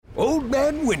Old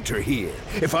Man Winter here.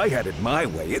 If I had it my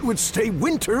way, it would stay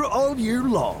winter all year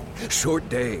long. Short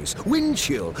days, wind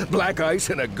chill, black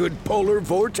ice, and a good polar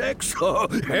vortex. Oh,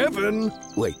 heaven.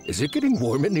 Wait, is it getting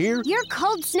warm in here? Your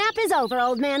cold snap is over,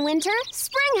 Old Man Winter.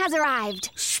 Spring has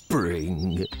arrived.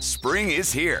 Spring. Spring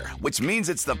is here, which means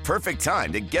it's the perfect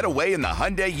time to get away in the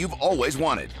Hyundai you've always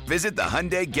wanted. Visit the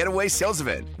Hyundai Getaway Sales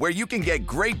Event, where you can get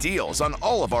great deals on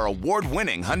all of our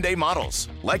award-winning Hyundai models,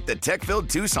 like the tech-filled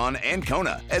Tucson and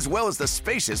Kona, as well as the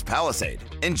spacious Palisade.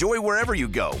 Enjoy wherever you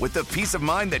go with the peace of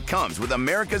mind that comes with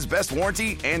America's best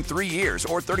warranty and 3 years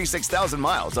or 36,000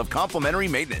 miles of complimentary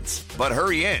maintenance. But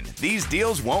hurry in, these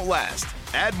deals won't last.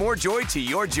 Add more joy to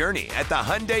your journey at the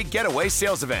Hyundai Getaway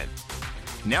Sales Event.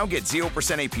 Now get 0%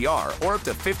 APR or up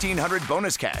to $1,500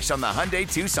 bonus cash on the Hyundai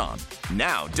Tucson.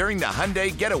 Now, during the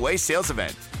Hyundai Getaway Sales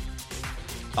Event.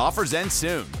 Offers end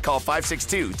soon. Call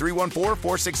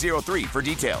 562-314-4603 for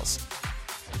details.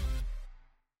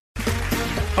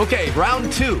 Okay,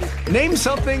 round two. Name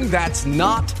something that's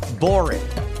not boring.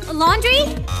 A laundry?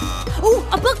 Ooh,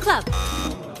 a book club.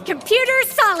 Computer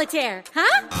solitaire,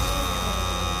 huh?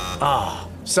 Ah,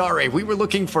 sorry, we were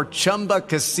looking for Chumba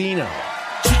Casino.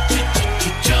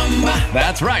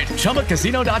 That's right,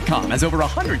 ChumbaCasino.com has over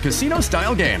 100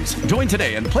 casino-style games. Join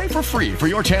today and play for free for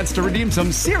your chance to redeem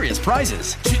some serious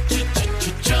prizes.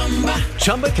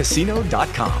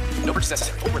 ChumbaCasino.com. No purchase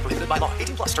necessary. Void where prohibited by law.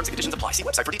 18+ terms and conditions apply. See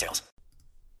website for details.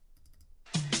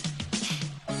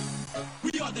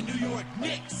 We are the New York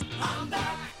Knicks. I'm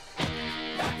back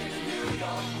in the New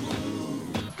York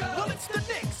groove. Well, it's the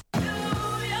Knicks.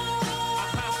 New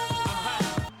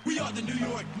York. We are the New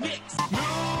York Knicks. New York.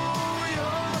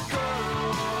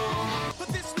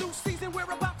 For this new season we're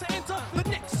about to enter, the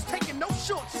Knicks is taking no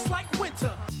shorts, just like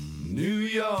winter. New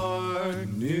York,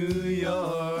 New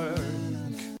York.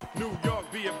 New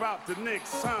York be about the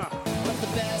Knicks, huh? But the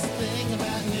best thing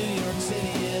about New York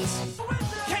City is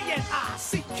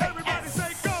K-N-I-C-K. Everybody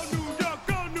say go New York,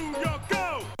 go New York,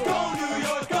 go! Go New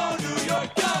York, go New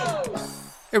York, go!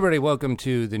 Everybody, welcome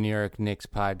to the New York Knicks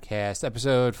podcast,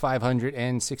 episode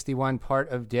 561, part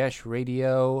of Dash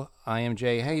Radio. I am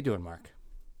Jay. How you doing, Mark?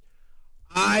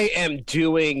 I am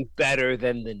doing better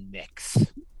than the Knicks,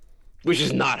 which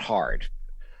is not hard.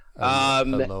 A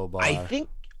low bar. I think,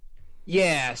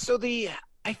 yeah. So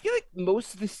I feel like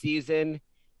most of the season,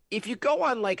 if you go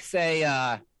on, like,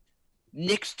 say,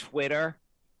 Knicks Twitter,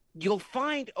 you'll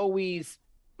find always,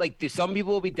 like, some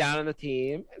people will be down on the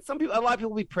team, and a lot of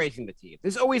people will be praising the team.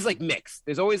 There's always, like, mixed.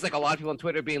 There's always, like, a lot of people on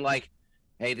Twitter being like,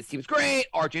 hey, this team's great,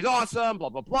 RJ's awesome, blah,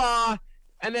 blah, blah.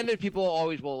 And then there's people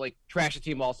always will, like, trash the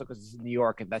team also because it's in New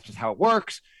York, and that's just how it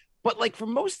works. But, like, for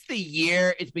most of the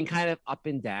year, it's been kind of up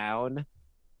and down.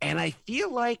 And I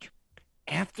feel like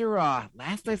after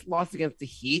last night's loss against the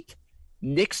Heat,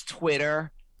 Knicks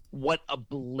Twitter went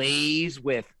ablaze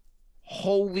with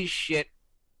holy shit,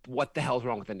 what the hell's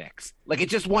wrong with the Knicks? Like, it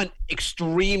just went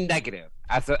extreme negative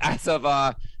as of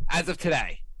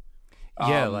today.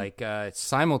 Yeah,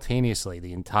 simultaneously,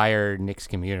 the entire Knicks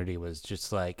community was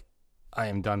just like, I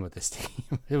am done with this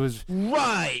team. It was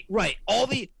right. All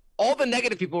the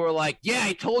negative people were like, yeah,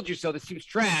 I told you so. This team's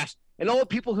trash. And all the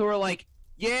people who were like,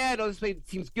 yeah, no, this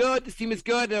team's good. This team is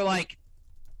good. They're like,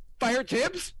 fire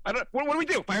Tibbs? What do we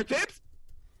do? Fire Tibbs?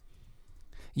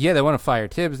 Yeah, they want to fire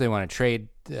Tibbs. They want to trade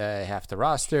half the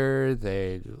roster.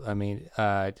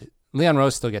 Leon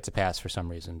Rose still gets a pass for some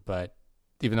reason, but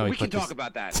even though we can talk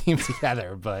about that team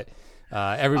together, but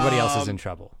everybody else is in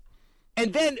trouble.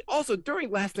 And then also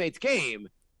during last night's game,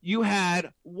 you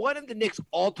had one of the Knicks'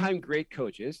 all-time great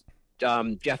coaches,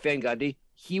 Jeff Van Gundy.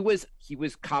 He was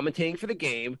commentating for the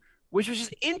game, which was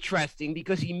just interesting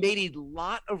because he made a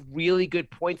lot of really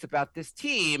good points about this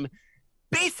team.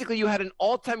 Basically, you had an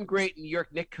all-time great New York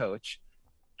Knicks coach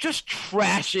just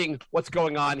trashing what's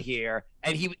going on here,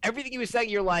 and everything he was saying,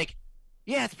 you're like,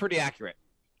 yeah, it's pretty accurate.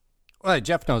 Well,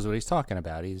 Jeff knows what he's talking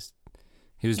about. He does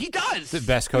the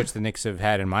best coach the Knicks have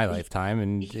had in my lifetime,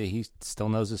 and he still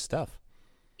knows his stuff.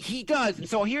 He does. And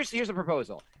so here's a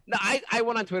proposal. Now, I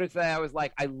went on Twitter today. I was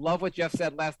like, I love what Jeff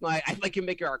said last night. I'd like him to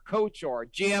make our coach or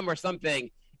GM or something.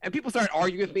 And people started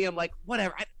arguing with me. I'm like,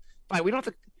 whatever. Fine. We don't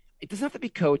have to. It doesn't have to be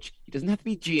coach. It doesn't have to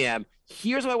be GM.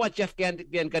 Here's what I want Jeff Van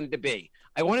Gundy to be.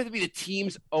 I want him to be the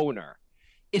team's owner.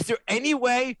 Is there any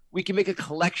way we can make a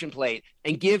collection plate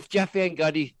and give Jeff Van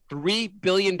Gundy $3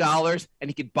 billion and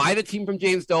he could buy the team from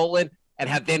James Dolan and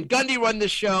have Van Gundy run the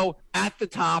show at the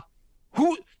top?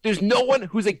 There's no one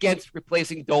who's against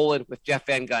replacing Dolan with Jeff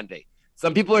Van Gundy.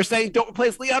 Some people are saying don't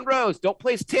replace Leon Rose, don't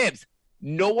replace Tibbs.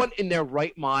 No one in their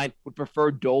right mind would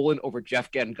prefer Dolan over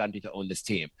Jeff Van Gundy to own this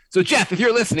team. So, Jeff, if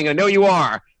you're listening, I know you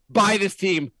are, buy this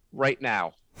team right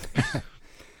now.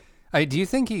 Do you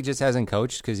think he just hasn't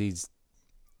coached because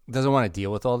doesn't want to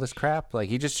deal with all this crap? Like,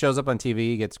 he just shows up on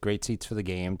TV, gets great seats for the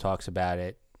game, talks about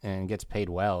it, and gets paid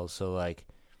well. So, like,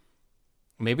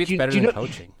 maybe it's better than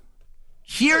coaching.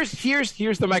 Here's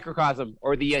the microcosm,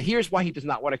 or the here's why he does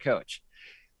not want to coach.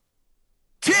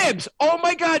 Tibbs, oh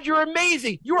my God, you're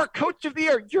amazing. You are coach of the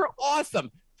year. You're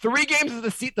awesome. 3 games of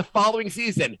the following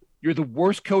season. You're the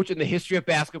worst coach in the history of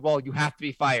basketball. You have to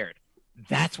be fired.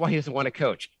 That's why he doesn't want to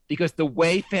coach, because the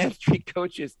way fans treat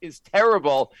coaches is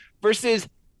terrible versus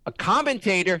a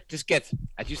commentator just gets,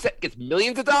 as you said, gets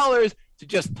millions of dollars to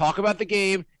just talk about the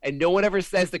game, and no one ever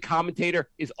says the commentator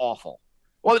is awful.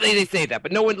 Well, they say that,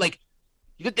 but no one, like,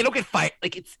 they don't get fired.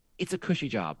 Like, it's a cushy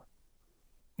job.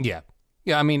 Yeah.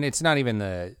 Yeah, I mean, it's not even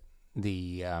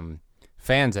the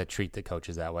fans that treat the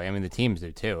coaches that way. I mean, the teams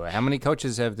do too. How many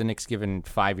coaches have the Knicks given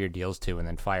 5-year deals to and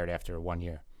then fired after 1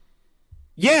 year?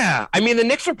 Yeah, I mean, the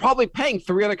Knicks are probably paying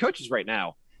 3 other coaches right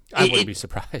now. I wouldn't be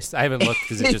surprised. I haven't looked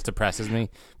because it just depresses me,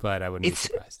 but I wouldn't be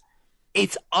surprised.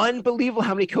 It's unbelievable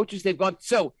how many coaches they've gone.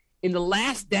 So in the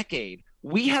last decade,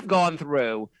 we have gone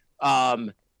through.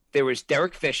 There was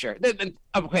Derek Fisher,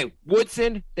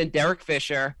 Woodson, then Derek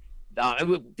Fisher,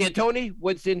 D'Antoni,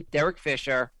 Woodson, Derek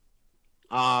Fisher.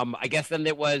 I guess then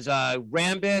it was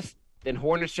Rambis, then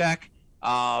Hornacek,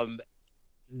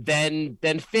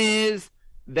 then Fizz,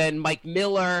 then Mike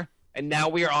Miller, and now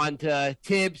we are on to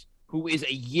Tibbs, who is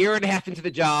a year and a half into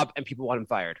the job, and people want him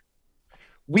fired.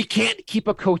 We can't keep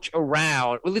a coach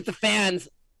around. Well, if the fans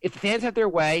have their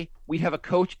way, we'd have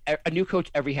a new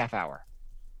coach every half hour.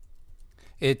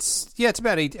 It's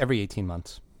about every 18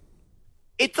 months.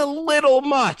 It's a little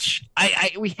much.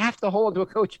 We have to hold on to a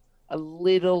coach a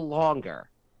little longer.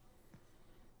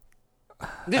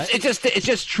 It's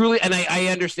just truly, and I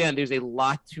understand there's a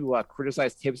lot to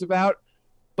criticize Tibbs about,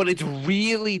 but it's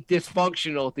really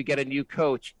dysfunctional to get a new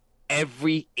coach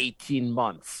every 18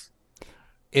 months.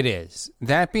 It is.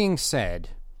 That being said,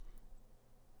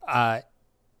 I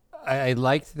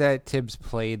liked that Tibbs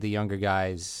played the younger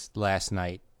guys last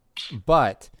night,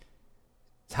 but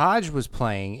Taj was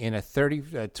playing in a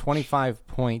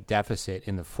 25-point deficit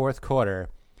in the fourth quarter,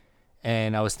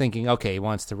 and I was thinking, okay, he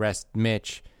wants to rest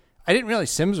Mitch. I didn't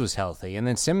realize Sims was healthy, and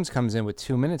then Sims comes in with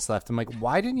 2 minutes left. I'm like,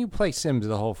 why didn't you play Sims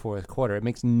the whole fourth quarter? It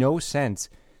makes no sense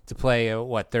to play a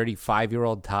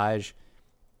 35-year-old Taj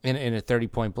in a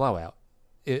 30-point blowout.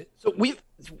 So we've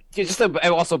just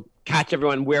to also catch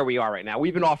everyone where we are right now.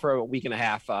 We've been off for a week and a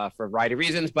half for a variety of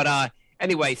reasons, but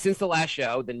anyway, since the last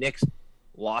show, the Knicks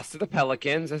lost to the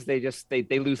Pelicans as they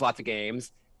lose lots of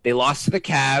games. They lost to the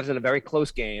Cavs in a very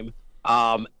close game.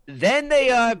 Then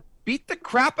they beat the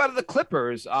crap out of the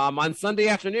Clippers on Sunday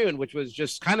afternoon, which was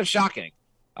just kind of shocking.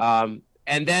 And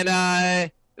then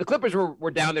the Clippers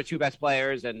were down their 2 best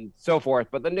players and so forth,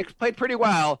 but the Knicks played pretty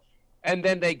well, and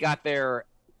then they got their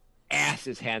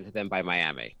asses handed to them by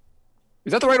Miami.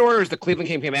 Is that the right order? Or is the Cleveland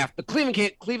game came after? The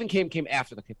Cleveland game came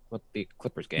after the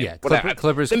Clippers game. Yeah,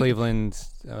 Clippers, Cleveland.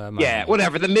 Miami. Yeah,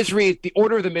 whatever. The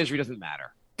order of the misery doesn't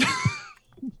matter.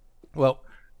 Well,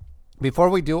 before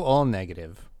we do all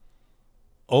negative,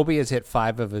 Obi has hit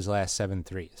 5 of his last 7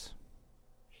 threes.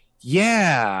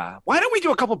 Yeah. Why don't we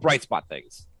do a couple bright spot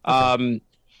things? Okay.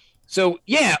 So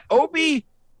yeah, Obi.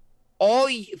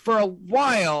 For a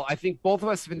while, I think both of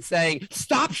us have been saying,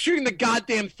 stop shooting the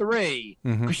goddamn 3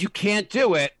 because you can't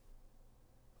do it.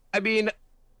 I mean,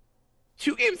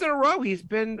 2 games in a row, he's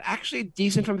been actually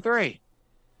decent from 3.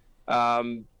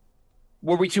 Were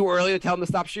we too early to tell him to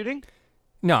stop shooting?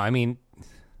 No, I mean,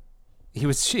 he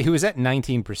was at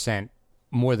 19%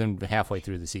 more than halfway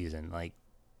through the season. Like,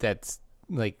 that's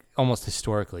like almost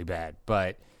historically bad.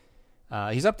 But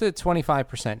he's up to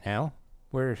 25% now.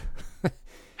 We're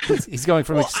he's going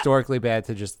from historically bad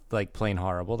to just like plain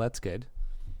horrible. That's good.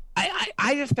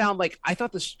 I just found I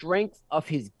thought the strength of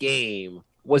his game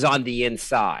was on the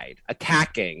inside,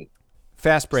 attacking.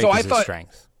 Fast break is his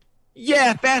strength.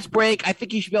 Yeah, fast break. I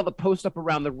think he should be able to post up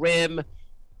around the rim.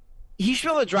 He should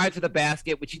be able to drive to the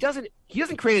basket, which he doesn't. He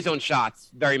doesn't create his own shots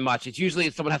very much. It's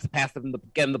usually someone has to pass them to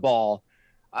get him the ball.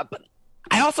 But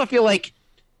I also feel like,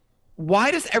 why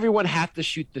does everyone have to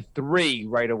shoot the 3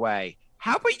 right away?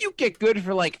 How about you get good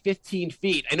for 15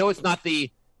 feet? I know it's not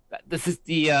the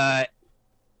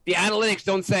analytics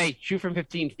don't say shoot from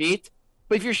 15 feet,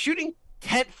 but if you're shooting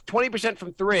 20%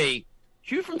 from 3,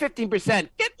 shoot from 15%,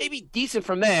 get maybe decent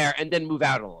from there, and then move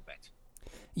out a little bit.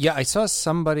 Yeah, I saw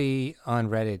somebody on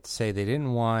Reddit say they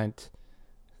didn't want,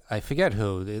 I forget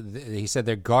who, he said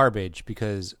they're garbage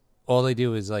because all they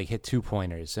do is hit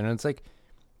 2-pointers. And it's like,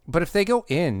 but if they go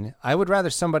in, I would rather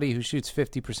somebody who shoots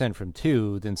 50% from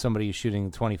 2 than somebody who's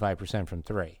shooting 25% from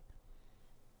 3.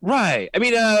 Right. I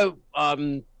mean,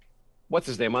 what's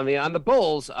his name on the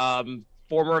Bulls,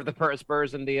 former of the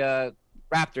Spurs and the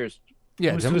Raptors.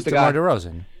 Yeah, who's the DeMar guy?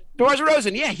 DeRozan. DeMar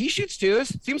DeRozan, yeah, he shoots twos.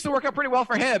 Seems to work out pretty well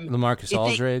for him. LaMarcus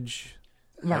Aldridge.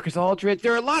 Marcus Aldridge.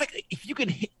 There are a lot of if you can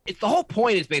hit. The whole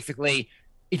point is basically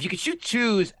if you can shoot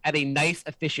twos at a nice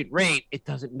efficient rate, it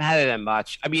doesn't matter that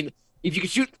much. I mean, if you can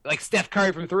shoot like Steph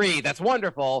Curry from three, that's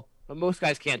wonderful, but most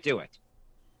guys can't do it.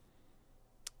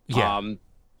 Yeah. And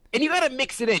you got to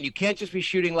mix it in. You can't just be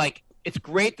shooting like it's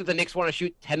great that the Knicks want to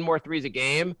shoot 10 more threes a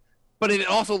game, but it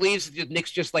also leads to the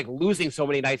Knicks just like losing so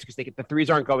many nights because the threes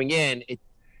aren't going in.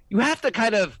 You have to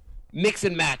kind of mix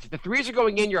and match. If the threes are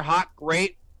going in, you're hot,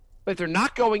 great. But if they're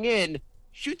not going in,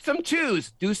 shoot some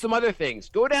twos, do some other things,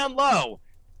 go down low,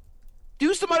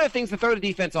 do some other things to throw the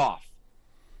defense off.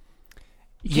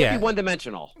 You can't be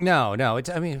one-dimensional. No.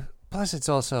 Plus it's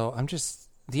also,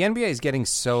 the NBA is getting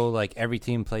so, like, every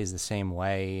team plays the same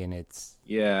way, and it's,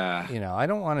 I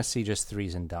don't want to see just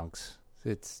threes and dunks.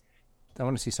 I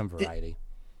want to see some variety.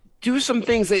 Do some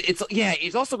things that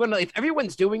it's also going to, if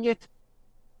everyone's doing it,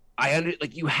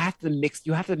 you have to mix up.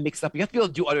 You have to be able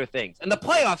to do other things. And the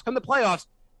playoffs,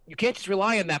 you can't just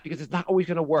rely on that because it's not always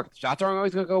going to work. The shots aren't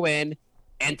always going to go in,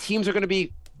 and teams are going to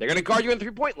they're going to guard you in the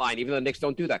 3-point line, even though the Knicks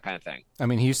don't do that kind of thing. I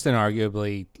mean, Houston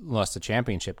arguably lost the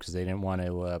championship because they didn't want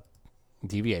to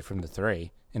deviate from the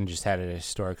three and just had a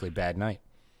historically bad night.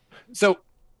 So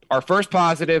our first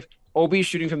positive, Obi's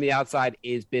shooting from the outside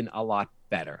has been a lot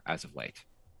better as of late.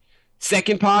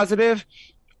 Second positive,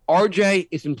 RJ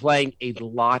has been playing a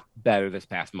lot better this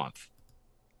past month.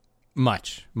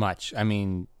 Much. I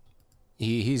mean,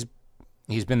 he's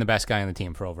been the best guy on the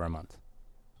team for over a month.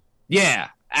 Yeah,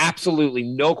 absolutely,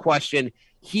 no question.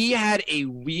 He had a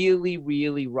really,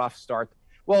 really rough start.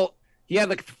 Well, he had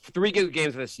like 3 good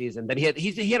games of the season. Then he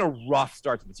had a rough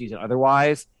start to the season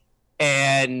otherwise,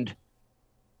 and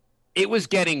it was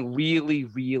getting really,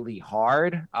 really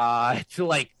hard to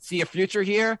like see a future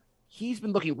here.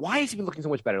 Why has he been looking so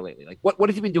much better lately? Like, what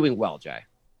has he been doing well, Jay?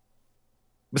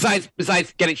 Besides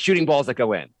getting shooting balls that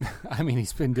go in. I mean,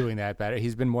 he's been doing that better.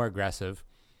 He's been more aggressive.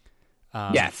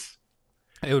 Yes.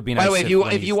 It would be nice. By the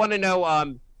way, if you want to know, I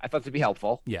thought this would be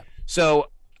helpful. Yeah. So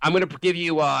I'm going to give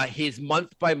you his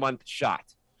month-by-month shot.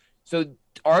 So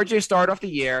RJ started off the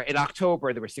year in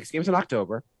October. There were 6 games in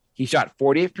October. He shot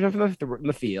 48% from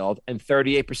the field and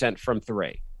 38% from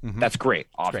three. Mm-hmm. That's great,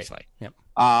 obviously. Great.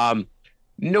 Yep.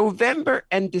 November,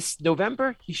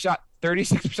 he shot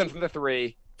 36%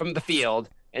 from the field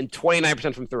and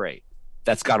 29% from three.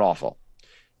 That's god awful.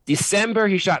 December,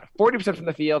 he shot 40% from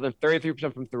the field and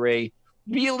 33% from three.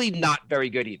 Really not very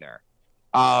good either.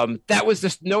 That was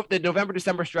the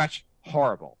November-December stretch,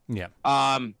 horrible. Yeah.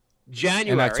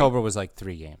 January. And October was like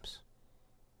 3 games.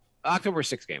 October was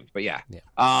 6 games, but yeah.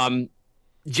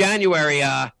 January,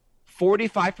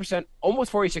 45%,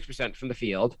 almost 46% from the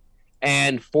field,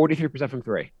 and 43% from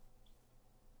three.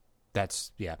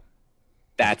 That's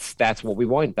what we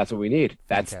want. That's what we need.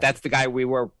 That's the guy we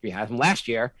had him last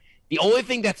year. The only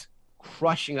thing that's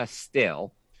crushing us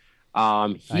still, I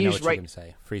know what you're going to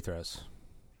say. Free throws.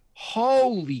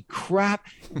 Holy crap!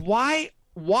 Why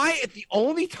at the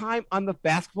only time on the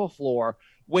basketball floor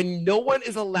when no one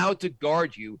is allowed to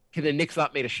guard you can the Knicks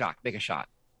not make a shot?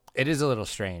 It is a little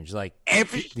strange. Like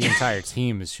the entire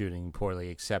team is shooting poorly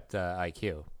except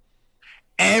IQ.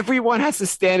 Everyone has to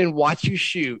stand and watch you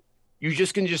shoot. You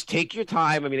just can take your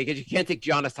time. I mean, I guess you can't take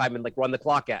Giannis' time and like run the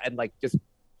clock out and like just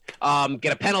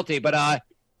get a penalty. But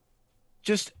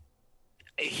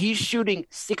he's shooting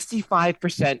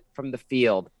 65% from the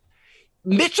field.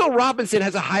 Mitchell Robinson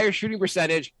has a higher shooting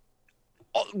percentage,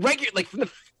 like from the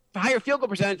higher field goal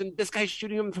percentage, and this guy's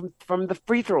shooting him from the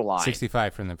free throw line.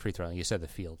 65 from the free throw line. You said the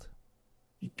field.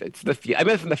 It's the field. I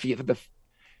meant from the field.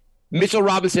 Mitchell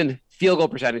Robinson field goal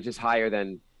percentage is higher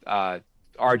than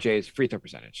RJ's free throw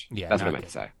percentage. Yeah, that's what I meant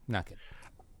to say. Not good.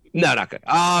 No, not good.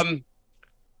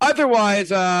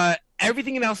 Otherwise,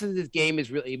 everything else in this game is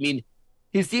really. I mean,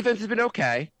 his defense has been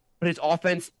okay, but his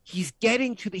offense, he's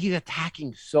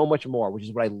attacking so much more, which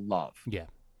is what I love.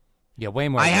 Yeah, way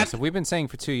more aggressive. We've been saying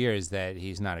for 2 years that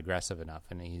he's not aggressive enough,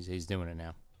 and he's doing it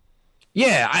now.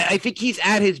 Yeah, I think he's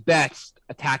at his best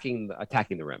attacking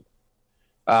the rim.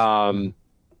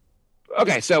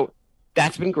 Okay, so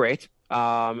that's been great.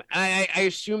 I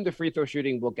assume the free throw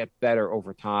shooting will get better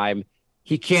over time.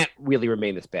 He can't really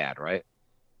remain this bad, right?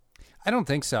 I don't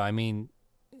think so. I mean,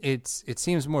 it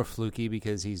seems more fluky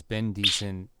because he's been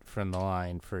decent from the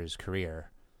line for his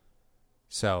career.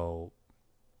 So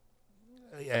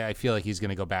I feel like he's going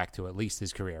to go back to at least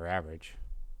his career average.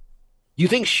 You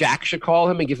think Shaq should call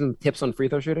him and give him tips on free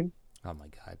throw shooting? Oh my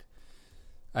God!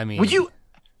 I mean, would you?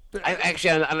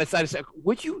 Actually, on the side of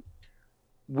would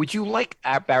would you like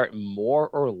Barrett more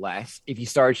or less if he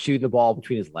started shooting the ball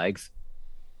between his legs?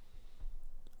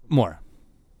 More.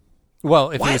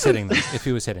 Well, if he was hitting them. If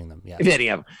he was hitting them, yeah. If hitting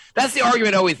them. That's the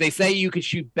argument always. They say you can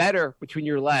shoot better between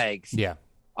your legs. Yeah.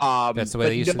 That's the way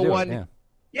they used to do it, yeah.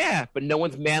 Yeah, but no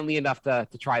one's manly enough to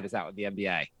try this out with the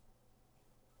NBA.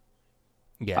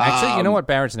 Yeah, actually, you know what?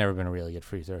 Barrett's never been a really good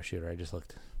free throw shooter. I just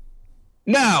looked.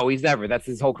 No, he's never. That's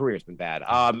his whole career has been bad.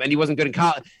 And he wasn't good in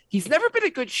college. He's never been a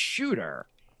good shooter.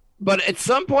 But at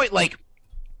some point, like,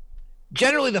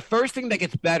 generally the first thing that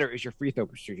gets better is your free throw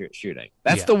shooting.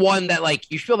 That's the one that, like,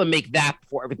 you should be able to make that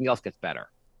before everything else gets better.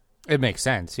 It makes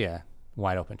sense, yeah.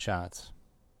 Wide open shots.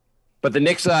 But the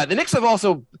Knicks have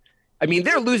also, I mean,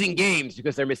 they're losing games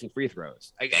because they're missing free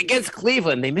throws. Against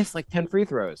Cleveland, they missed like 10 free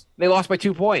throws. They lost by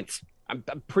 2 points. I'm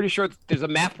pretty sure there's a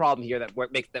math problem here that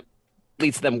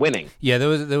leads to them winning. Yeah,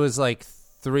 there was like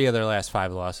 3 of their last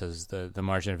 5 losses. The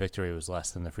margin of victory was less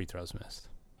than the free throws missed.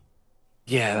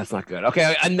 Yeah, that's not good. Okay,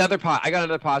 I got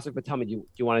another positive, but tell me, do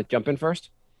you want to jump in first?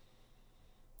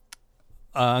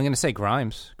 I'm going to say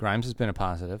Grimes. Grimes has been a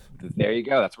positive. There you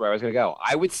go. That's where I was going to go.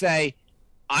 I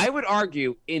would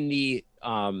argue in the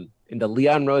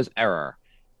Leon Rose era,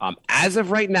 as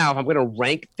of right now, if I'm going to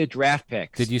rank the draft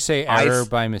picks. Did you say error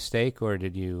by mistake, or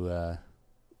did you?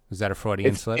 Was that a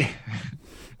Freudian slip?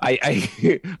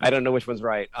 I don't know which one's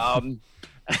right.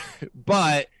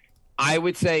 But I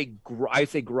would say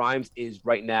Grimes is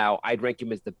right now. I'd rank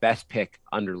him as the best pick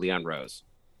under Leon Rose.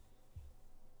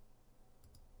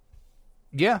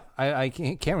 Yeah, I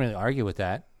can't really argue with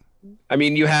that. I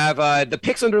mean, you have the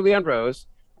picks under Leon Rose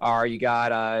are you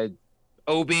got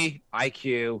Obi,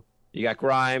 IQ, you got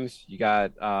Grimes, you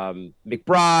got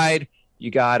McBride,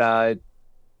 you got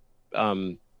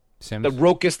Sims. the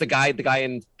Rokas, the guy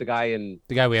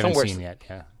we haven't seen yet.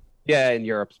 Yeah, in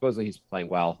Europe. Supposedly he's playing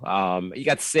well. You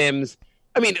got Sims.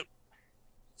 I mean,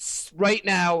 right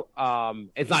now,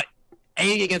 it's not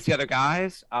anything against the other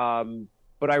guys,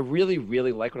 but I really,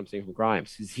 really like what I'm seeing from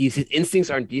Grimes. His instincts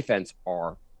on defense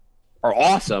are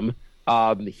awesome.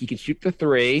 He can shoot the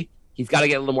 3. He's got to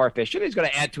get a little more efficient. He's got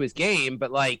to add to his game.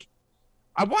 But, like,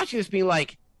 I'm watching this being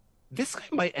like, this guy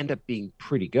might end up being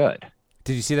pretty good.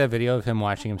 Did you see that video of him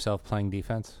watching himself playing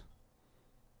defense?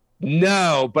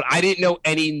 No, but I didn't know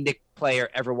any Knicks player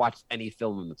ever watched any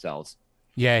film of themselves.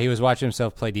 Yeah, he was watching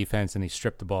himself play defense, and he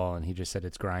stripped the ball, and he just said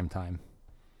it's grime time.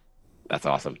 That's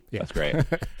awesome. Yeah. That's great.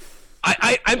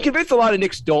 I'm convinced a lot of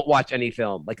Knicks don't watch any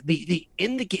film. Like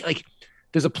in the game, like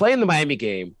there's a play in the Miami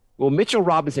game. Well, Mitchell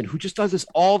Robinson, who just does this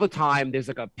all the time. There's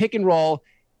like a pick and roll.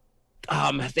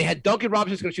 They had Duncan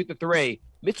Robinson going to shoot the 3.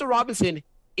 Mitchell Robinson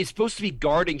is supposed to be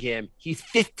guarding him. He's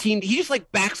 15. He just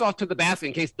like backs off to the basket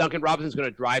in case Duncan Robinson's going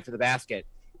to drive to the basket.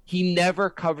 He never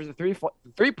covers the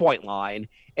 3-point line,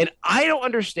 and I don't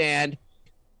understand.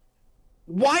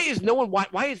 Why is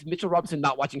Mitchell Robinson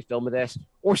not watching film of this,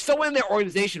 or someone in their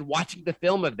organization watching the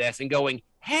film of this and going,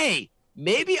 "Hey,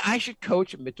 maybe I should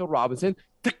coach Mitchell Robinson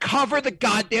to cover the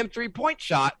goddamn 3-point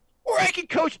shot, or I can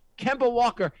coach Kemba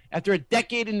Walker after a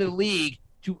decade in the league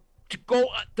to go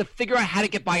to figure out how to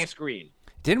get by a screen."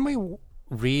 Didn't we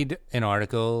read an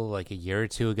article like a year or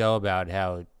 2 ago about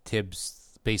how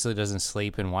Tibbs basically doesn't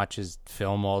sleep and watches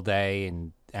film all day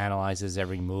and analyzes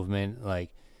every movement?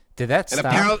 Like, did that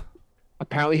stop?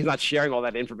 Apparently he's not sharing all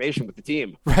that information with the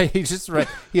team. Right.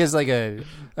 He has like a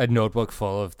notebook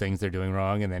full of things they're doing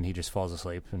wrong, and then he just falls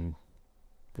asleep and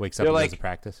wakes up and goes to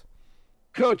practice.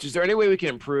 Coach, is there any way we can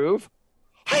improve?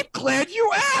 I'm glad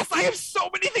you asked. I have so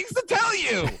many things to tell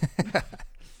you.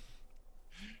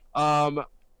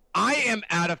 I am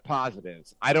out of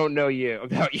positives. I don't know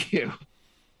about you.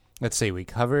 Let's see. We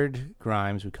covered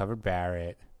Grimes. We covered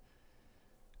Barrett.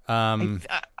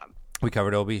 We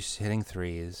covered Obi hitting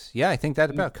 3s. Yeah, I think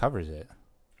that about covers it.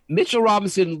 Mitchell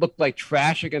Robinson looked like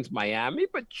trash against Miami,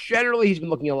 but generally he's been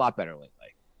looking a lot better lately.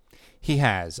 He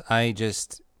has. I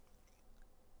just...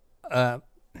 the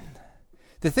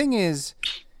thing is,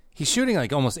 he's shooting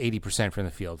like almost 80% from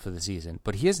the field for the season,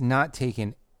 but he has not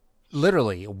taken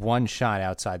literally one shot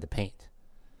outside the paint.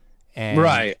 And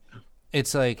right.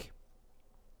 It's like,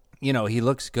 you know, he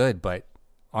looks good, but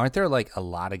aren't there like a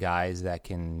lot of guys that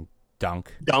can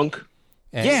dunk?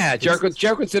 And yeah, Jericho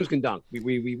Sims can dunk.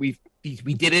 We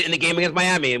did it in the game against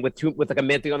Miami, and with like a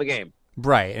minute to go in the game.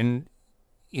 Right, and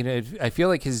you know, I feel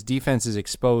like his defense is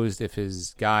exposed if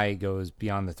his guy goes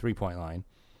beyond the 3-point line.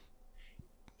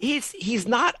 He's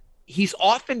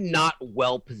often not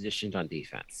well positioned on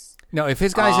defense. No, if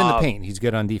his guy's in the paint, he's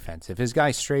good on defense. If his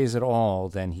guy strays at all,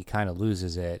 then he kind of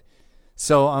loses it.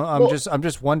 So I'm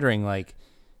just wondering, like,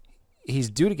 he's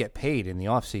due to get paid in the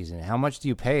offseason. How much do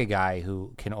you pay a guy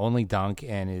who can only dunk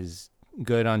and is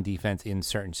good on defense in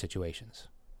certain situations.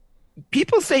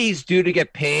 People say he's due to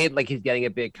get paid, like he's getting a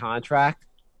big contract.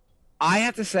 I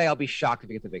have to say I'll be shocked if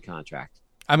he gets a big contract.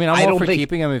 I mean, I'm all for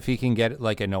keeping him if he can get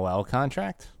like a Noel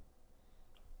contract.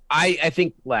 I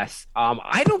think less.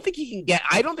 I don't think he's going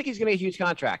to get a huge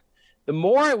contract. The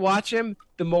more I watch him,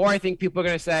 the more I think people are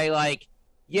going to say, like,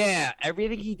 yeah,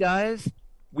 everything he does,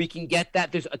 we can get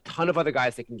that. There's a ton of other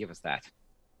guys that can give us that.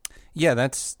 Yeah,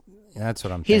 that's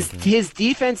what I'm thinking. His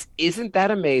defense isn't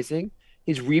that amazing.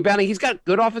 His rebounding, he's got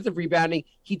good offensive rebounding.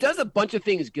 He does a bunch of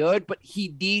things good, but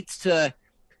he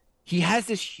has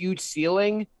this huge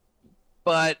ceiling,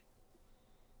 but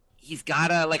he's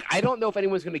gotta, like, I don't know if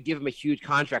anyone's going to give him a huge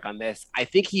contract on this. I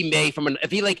think he may, if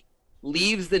he like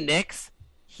leaves the Knicks,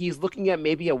 he's looking at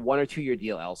maybe a 1 or 2 year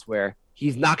deal elsewhere.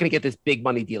 He's not going to get this big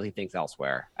money deal he thinks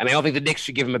elsewhere. And I don't think the Knicks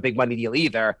should give him a big money deal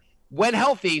either. When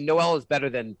healthy, Noel is better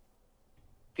than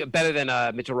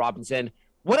Mitchell Robinson.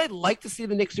 What I'd like to see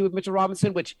the Knicks do with Mitchell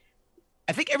Robinson, which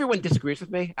I think everyone disagrees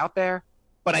with me out there,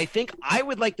 but I think I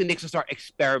would like the Knicks to start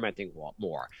experimenting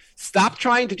more. Stop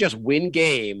trying to just win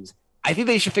games. I think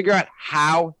they should figure out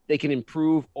how they can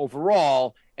improve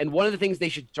overall. And one of the things they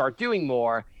should start doing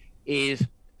more is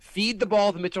feed the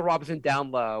ball to Mitchell Robinson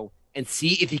down low and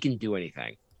see if he can do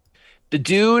anything. The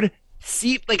dude,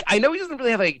 I know he doesn't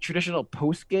really have a traditional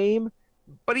post game,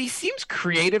 but he seems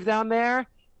creative down there,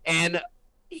 and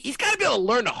he's got to be able to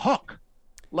learn to hook.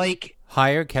 Like,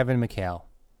 hire Kevin McHale.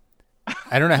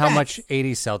 I don't know how much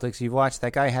 80s Celtics you've watched.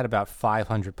 That guy had about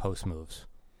 500 post moves.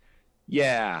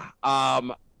 Yeah.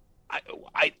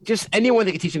 I just, anyone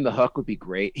that can teach him the hook would be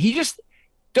great.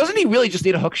 Doesn't he really just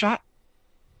need a hook shot?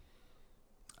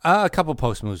 A couple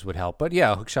post moves would help, but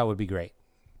yeah, a hook shot would be great.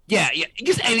 Yeah,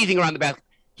 just anything around the basket.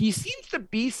 He seems to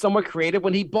be somewhat creative.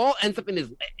 When ball ends up in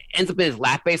his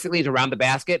lap, basically, he's around the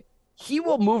basket. He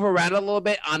will move around a little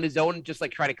bit on his own and just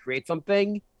like try to create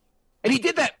something. And he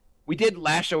did that. We did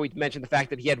last show. We mentioned the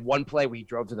fact that he had one play where he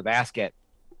drove to the basket.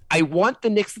 I want the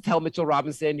Knicks to tell Mitchell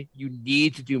Robinson, you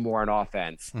need to do more on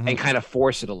offense and kind of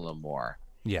force it a little more.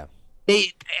 Yeah.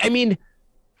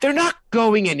 They're not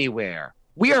going anywhere.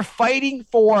 We are fighting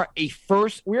for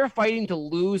we are fighting to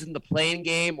lose in the playing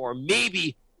game, or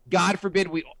maybe, God forbid,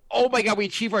 we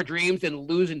achieve our dreams and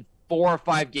lose in 4 or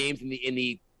 5 games in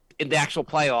the actual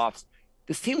playoffs.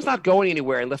 This team's not going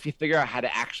anywhere unless we figure out how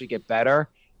to actually get better,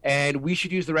 and we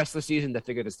should use the rest of the season to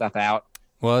figure this stuff out.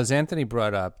 Well, as Anthony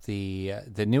brought up, the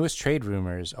newest trade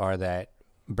rumors are that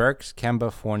Burks,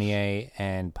 Kemba, Fournier,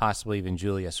 and possibly even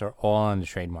Julius are all on the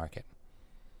trade market.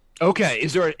 Okay,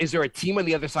 is there a team on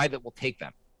the other side that will take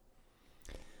them?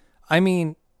 I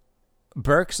mean,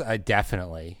 Burks,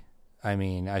 definitely. I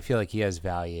mean, I feel like he has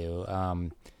value.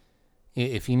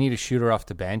 If you need a shooter off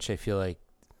the bench, I feel like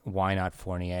why not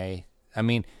Fournier? I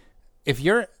mean, if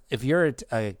you're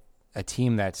a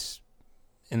team that's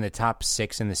in the top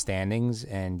 6 in the standings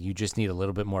and you just need a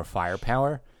little bit more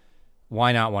firepower,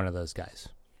 why not one of those guys?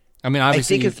 I mean,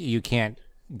 obviously you can't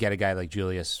get a guy like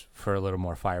Julius for a little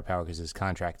more firepower because his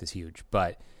contract is huge.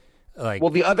 But the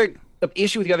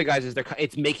issue with the other guys is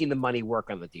it's making the money work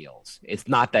on the deals. It's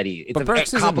not that easy.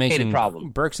 It's a complicated problem.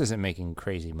 Burks isn't making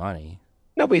crazy money.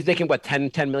 No, but he's making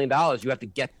 $10 million. You have to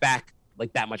get back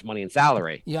like that much money in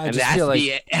salary. Yeah, I just feel like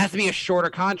it has to be a shorter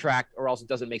contract, or else it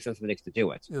doesn't make sense for the Knicks to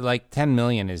do it. Like $10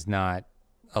 million is not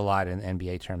a lot in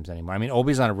NBA terms anymore. I mean,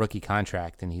 Obi's on a rookie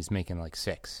contract and he's making like $6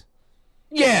 million.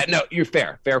 Yeah, no, you're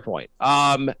fair point.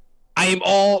 I'm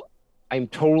also,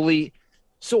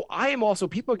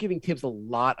 people are giving Tibbs a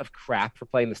lot of crap for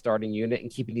playing the starting unit and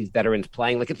keeping these veterans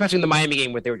playing, like especially in the Miami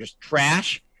game where they were just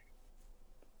trash.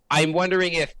 I'm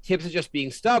wondering if Tibbs is just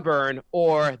being stubborn,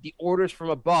 or the orders from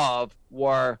above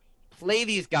were play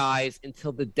these guys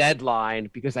until the deadline,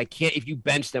 because if you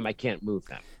bench them, I can't move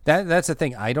them. That's the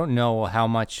thing. I don't know how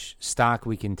much stock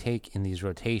we can take in these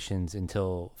rotations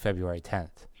until February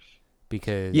 10th,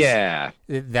 because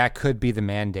that could be the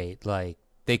mandate. Like,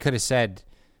 they could have said,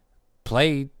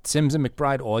 play Sims and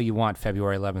McBride all you want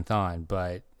February 11th on,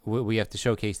 but we have to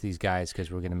showcase these guys because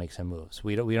we're going to make some moves.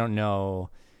 We don't know,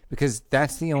 because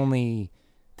that's the only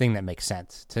thing that makes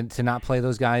sense. To not play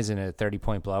those guys in a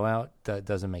 30-point blowout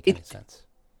doesn't make any sense.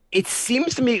 It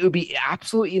seems to me it would be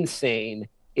absolutely insane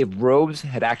if Rose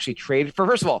had actually traded for,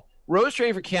 first of all, Rose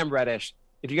traded for Cam Reddish.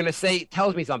 If you're going to say it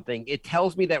tells me something, it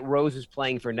tells me that Rose is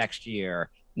playing for next year,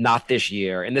 not this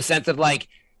year, in the sense of, like,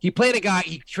 he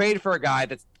traded for a guy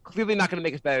that's clearly not going to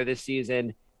make us better this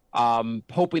season,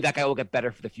 hoping that guy will get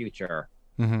better for the future.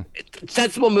 Mm-hmm.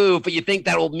 Sensible move, but you think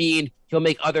that will mean he'll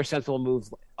make other sensible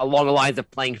moves along the lines of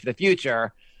playing for the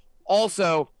future.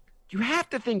 Also, you have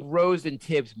to think Rose and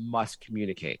Tibbs must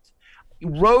communicate.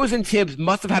 Rose and Tibbs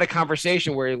must have had a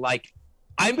conversation where, like,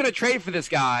 I'm going to trade for this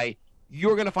guy.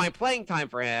 You're going to find playing time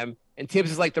for him. And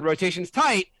Tibbs is like, the rotation's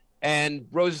tight. And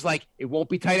Rose is like, it won't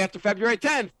be tight after February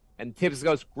 10th. And Tibbs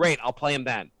goes, great, I'll play him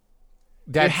then.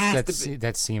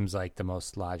 That seems like the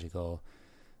most logical.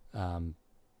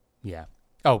 Yeah.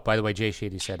 Oh, by the way, Jay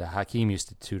Shady said Hakeem used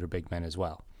to tutor big men as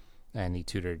well. And he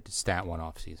tutored Stat one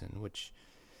off season, which,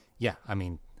 yeah, I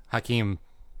mean, Hakeem,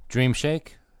 dream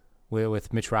shake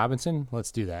with Mitch Robinson.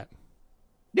 Let's do that.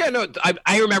 Yeah, no,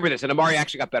 I remember this. And Amari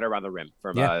actually got better around the rim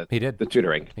from he did. the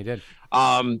tutoring. He did.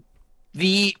 So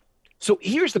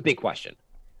here's the big question.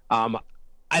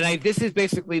 This is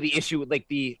basically the issue with like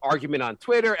the argument on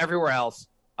Twitter, everywhere else,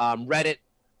 Reddit.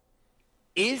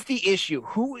 Is the issue,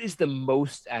 who is the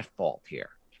most at fault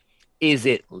here? Is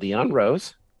it Leon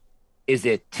Rose? Is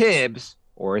it Tibbs?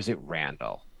 Or is it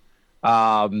Randle?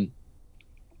 Who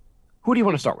do you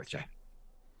want to start with, Jay?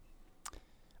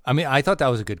 I mean, I thought that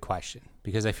was a good question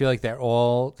because I feel like they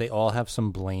all have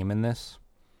some blame in this.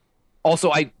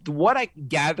 Also, what I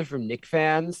gather from Knicks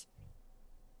fans,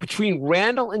 between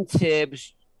Randle and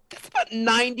Tibbs, that's about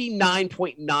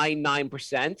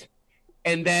 99.99%.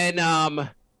 And then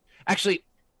actually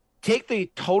take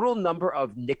the total number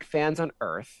of Knicks fans on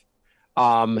Earth,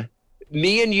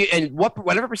 me and you, and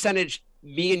whatever percentage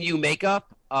me and you make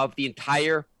up of the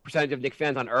entire percentage of Knicks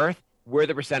fans on Earth, we're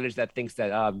the percentage that thinks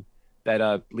that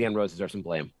Leon Rose deserves some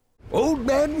blame. Old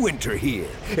Man Winter here.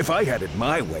 If I had it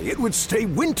my way, it would stay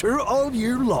winter all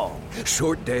year long.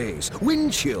 Short days,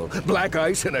 wind chill, black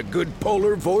ice, and a good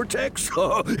polar vortex.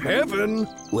 Oh, heaven.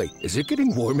 Wait, is it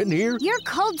getting warm in here? Your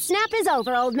cold snap is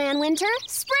over, Old Man Winter.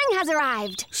 Spring has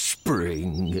arrived.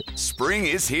 Spring. Spring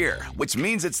is here, which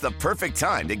means it's the perfect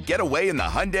time to get away in the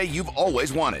Hyundai you've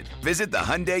always wanted. Visit the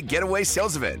Hyundai Getaway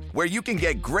Sales Event, where you can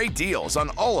get great deals on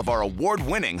all of our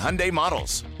award-winning Hyundai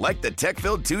models, like the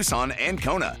tech-filled Tucson and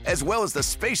Kona, as well as the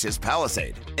spacious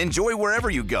Palisade. Enjoy wherever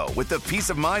you go with the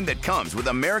peace of mind that comes with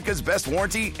America's best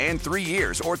warranty and 3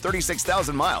 years or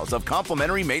 36,000 miles of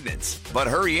complimentary maintenance. But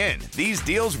hurry in, these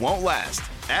deals won't last.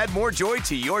 Add more joy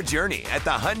to your journey at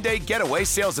the Hyundai Getaway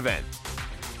Sales Event.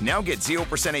 Now get 0%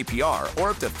 APR or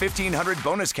up to $1,500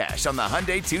 bonus cash on the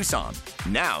Hyundai Tucson.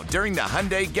 Now, during the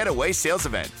Hyundai Getaway Sales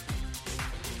Event.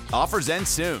 Offers end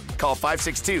soon. Call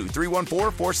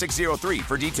 562-314-4603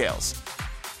 for details.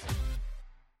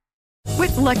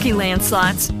 With Lucky Land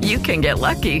Slots, you can get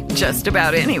lucky just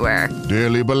about anywhere.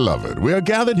 Dearly beloved, we are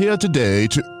gathered here today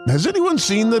to... Has anyone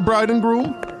seen the bride and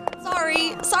groom?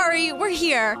 Sorry, we're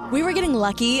here. We were getting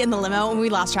lucky in the limo and we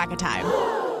lost track of time.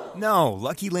 No,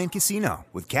 Lucky Land Casino,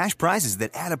 with cash prizes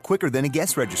that add up quicker than a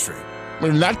guest registry.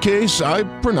 In that case, I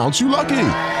pronounce you lucky.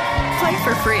 Play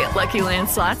for free at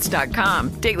LuckyLandSlots.com.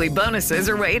 Daily bonuses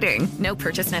are waiting. No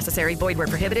purchase necessary. Void where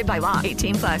prohibited by law.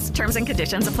 18+. Terms and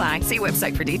conditions apply. See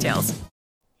website for details.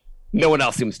 No one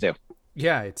else seems to.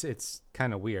 Yeah, it's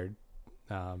kind of weird.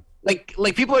 Like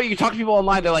people you talk to people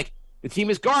online, they're like, the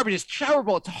team is garbage, it's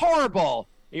terrible, it's horrible.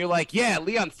 And you're like, yeah,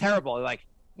 Leon's terrible. They're like,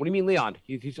 what do you mean Leon?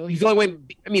 He's the only way.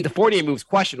 I mean, the Fournier move's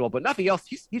questionable, but nothing else.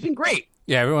 He's been great.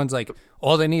 Yeah, everyone's like,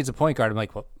 all they need is a point guard. I'm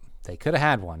like, well, they could have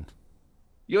had one.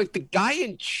 You're like, the guy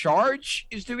in charge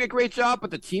is doing a great job,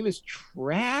 but the team is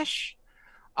trash.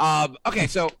 Okay,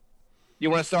 so you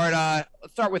want to start?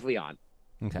 Let's start with Leon.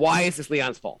 Okay. Why is this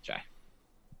Leon's fault, Jay?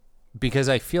 Because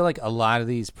I feel like a lot of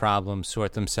these problems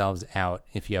sort themselves out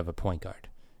if you have a point guard.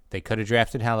 They could have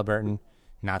drafted Halliburton.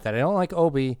 Not that I don't like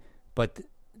Obi, but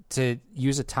to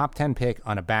use a top 10 pick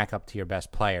on a backup to your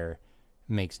best player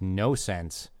makes no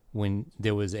sense when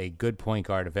there was a good point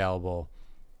guard available,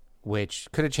 which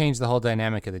could have changed the whole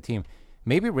dynamic of the team.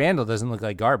 Maybe Randle doesn't look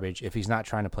like garbage if he's not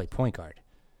trying to play point guard.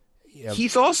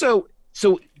 He's also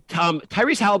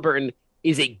Tyrese Halliburton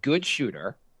is a good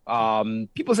shooter.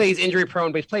 People say he's injury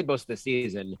prone, but he's played most of the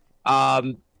season.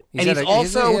 He had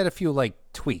a few like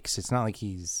tweaks. It's not like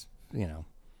he's anyway.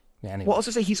 Well,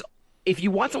 also say if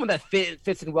you want someone that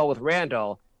fits in well with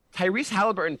Randle, Tyrese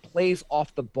Halliburton plays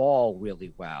off the ball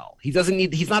really well. He's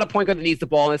not a point guard that needs the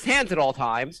ball in his hands at all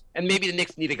times. And maybe the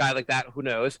Knicks need a guy like that. Who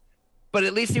knows? But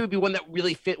at least he would be one that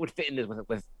really would fit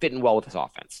in well with his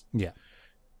offense. Yeah.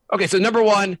 Okay, so number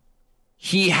one,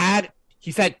 he's had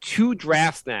 2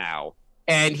 drafts now,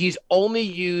 and he's only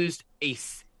used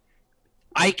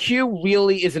IQ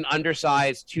really is an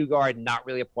undersized 2-guard, not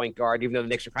really a point guard, even though the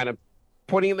Knicks are kind of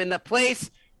putting him in that place.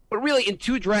 But really, in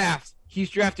 2 drafts, he's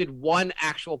drafted 1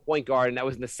 actual point guard, and that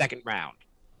was in the 2nd round.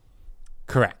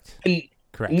 Correct.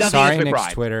 Correct. Sorry,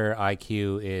 Knicks Twitter,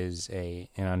 IQ is an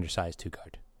undersized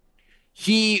 2-guard.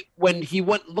 When he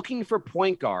went looking for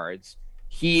point guards,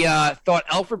 he thought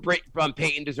Alfred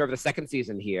Payton deserved the 2nd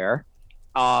season here.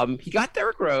 He got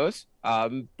Derrick Rose,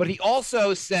 but he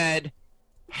also said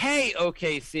hey,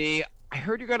 OKC, I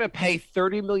heard you're going to pay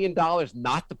 $30 million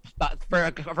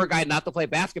for a guy not to play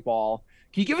basketball.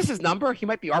 Can you give us his number? He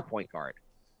might be our point guard.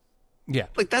 Yeah.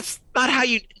 Like, that's not how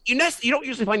you don't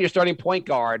usually find your starting point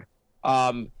guard.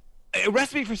 A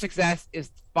recipe for success is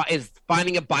not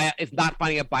finding a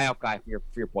buyout guy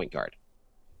for your point guard.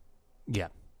 Yeah.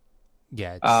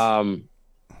 Yeah.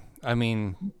 I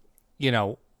mean,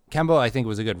 Kemba, I think,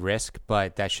 was a good risk,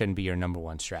 but that shouldn't be your number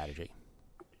one strategy.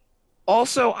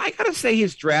 Also, I got to say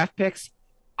his draft picks,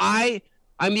 I'm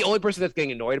the only person that's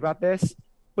getting annoyed about this,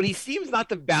 but he seems not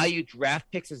to value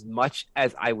draft picks as much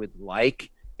as I would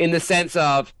like, in the sense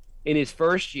of in his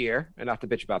first year, and not to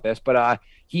bitch about this, but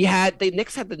the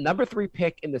Knicks had the number 3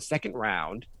 pick in the second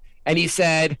round, and he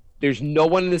said, there's no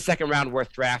one in the second round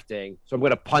worth drafting, so I'm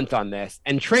going to punt on this,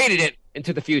 and traded it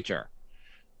into the future,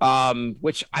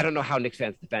 which I don't know how Knicks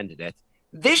fans defended it.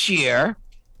 This year,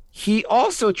 he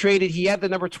also he had the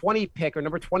number 20 pick or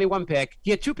number 21 pick.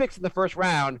 He had 2 picks in the first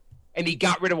round, and he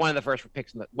got rid of one of the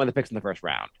picks in the first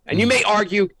round. And you may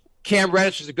argue Cam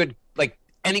Reddish is a good,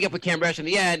 ending up with Cam Reddish in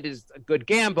the end is a good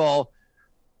gamble,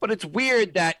 but it's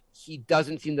weird that he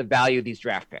doesn't seem to value these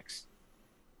draft picks.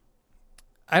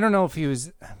 I don't know if he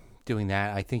was doing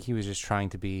that. I think he was just trying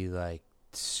to be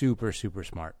super, super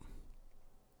smart.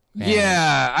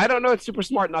 Yeah, I don't know. It's super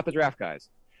smart not to draft guys.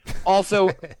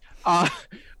 Also,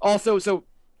 so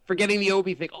forgetting the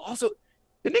Obi thing. Also,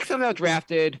 the Knicks have now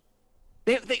drafted.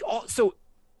 They also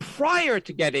prior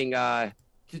to getting to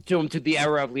the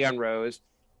era of Leon Rose,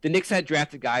 the Knicks had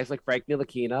drafted guys like Frank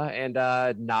Ntilikina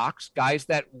and Knox, guys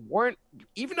that weren't,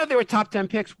 even though they were top 10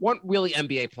 picks, weren't really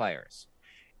NBA players.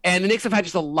 And the Knicks have had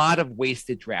just a lot of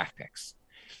wasted draft picks.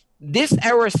 This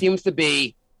era seems to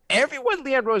be everyone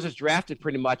Leon Rose has drafted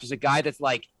pretty much is a guy that's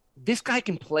this guy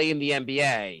can play in the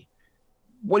NBA.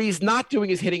 What he's not doing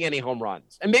is hitting any home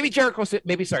runs. And maybe Grimes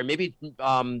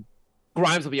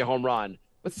will be a home run.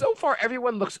 But so far,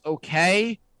 everyone looks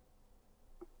okay.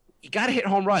 You got to hit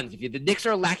home runs. If the Knicks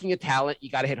are lacking a talent, you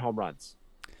got to hit home runs.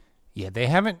 Yeah, they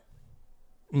haven't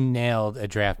nailed a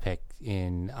draft pick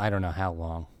in I don't know how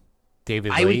long.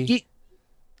 David Lee.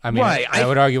 I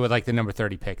would argue with the number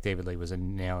 30 pick, David Lee was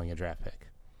nailing a draft pick.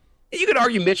 You could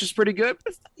argue Mitch is pretty good,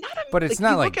 but it's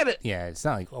not it's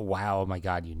not oh wow, oh my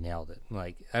God, you nailed it.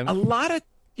 A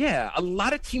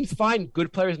lot of teams find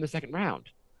good players in the second round.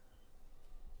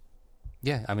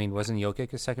 Yeah, wasn't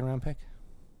Jokic a second round pick?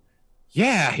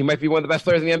 Yeah, he might be one of the best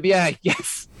players in the NBA.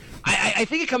 Yes. I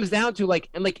think it comes down to the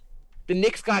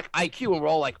Knicks got IQ and we're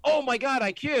all oh my God,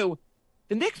 IQ.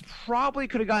 The Knicks probably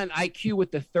could have gotten IQ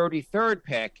with the 33rd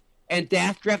pick and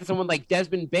drafted someone like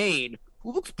Desmond Bane,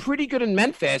 who looks pretty good in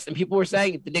Memphis, and people were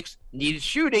saying if the Knicks needed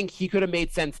shooting, he could have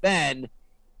made sense then.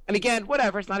 And again,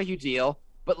 whatever, it's not a huge deal.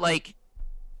 But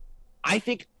I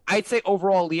think I'd say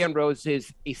overall Leon Rose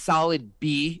is a solid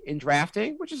B in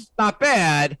drafting, which is not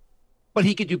bad, but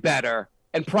he could do better.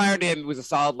 And prior to him, it was a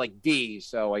solid D,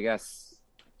 so I guess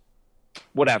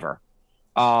whatever.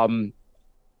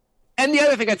 And the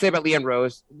other thing I'd say about Leon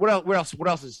Rose, what else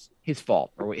is his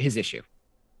fault or his issue?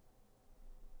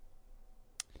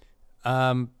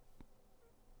 I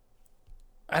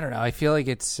don't know. I feel like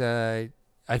it's. I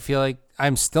feel like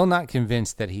I'm still not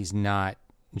convinced that he's not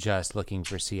just looking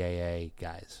for CAA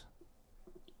guys.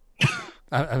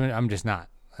 I'm just not.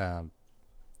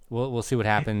 We'll see what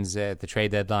happens at the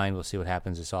trade deadline. We'll see what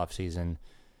happens this offseason.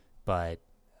 But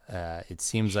it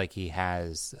seems like he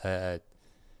has an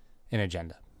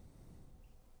agenda.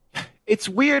 It's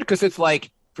weird because it's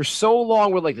for so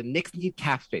long we're the Knicks need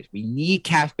cap space. We need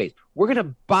cap space. We're going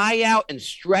to buy out and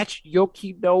stretch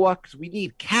Joakim Noah because we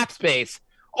need cap space.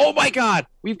 Oh, my God.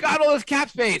 We've got all this cap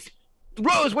space.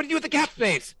 Rose, what do you do with the cap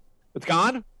space? It's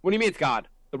gone? What do you mean it's gone?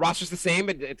 The roster's the same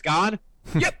and it's gone?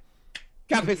 Yep.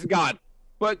 Cap space is gone.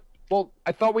 But,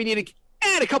 I thought we needed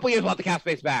a couple years we'll have the cap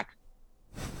space back.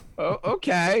 Oh,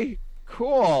 okay.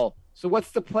 Cool. So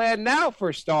what's the plan now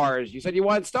for stars? You said you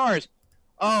wanted stars.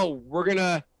 Oh,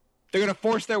 they're going to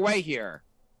force their way here.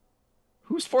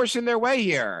 Who's forcing their way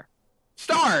here?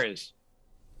 Stars.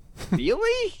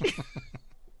 Really?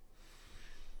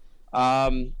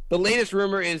 The latest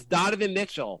rumor is Donovan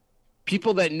Mitchell.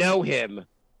 People that know him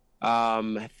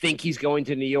think he's going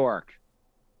to New York.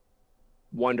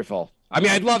 Wonderful.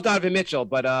 I'd love Donovan Mitchell,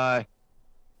 but I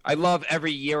love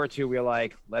every year or two we're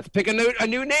let's pick a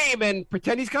new name and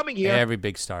pretend he's coming here. Every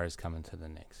big star is coming to the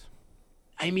Knicks.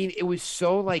 It was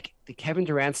so the Kevin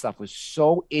Durant stuff was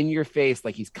so in your face.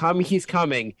 He's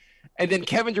coming. And then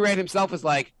Kevin Durant himself is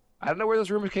I don't know where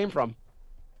those rumors came from.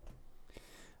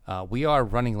 We are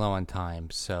running low on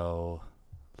time, so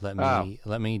let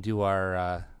me do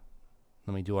our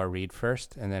read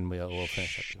first, and then we'll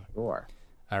finish up. Sure.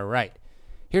 All right.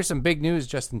 Here's some big news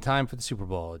just in time for the Super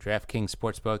Bowl. DraftKings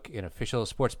Sportsbook, an official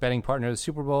sports betting partner of the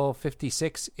Super Bowl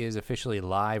 56, is officially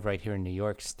live right here in New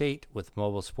York State with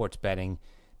mobile sports betting.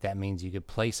 That means you could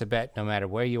place a bet no matter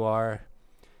where you are,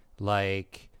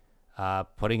 like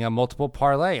putting a multiple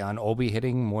parlay on Obi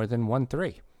hitting more than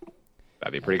 1-3.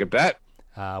 That'd be a pretty good bet.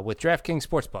 With DraftKings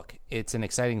Sportsbook, it's an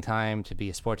exciting time to be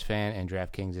a sports fan, and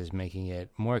DraftKings is making it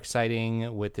more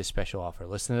exciting with this special offer.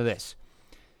 Listen to this.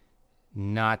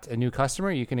 Not a new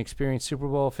customer, you can experience Super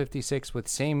Bowl 56 with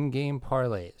same-game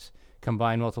parlays.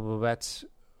 Combine multiple bets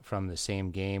from the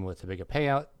same game with a bigger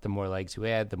payout. The more legs you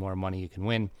add, the more money you can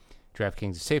win.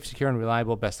 DraftKings is safe, secure, and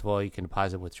reliable. Best of all, you can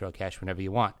deposit and withdraw cash whenever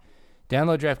you want.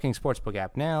 Download DraftKings Sportsbook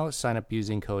app now. Sign up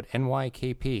using code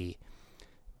NYKP.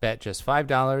 Bet just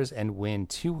 $5 and win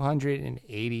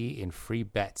 $280 in free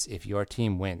bets if your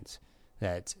team wins.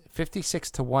 That's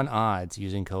 56-1 odds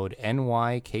using code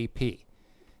NYKP.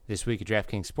 This week at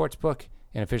DraftKings Sportsbook,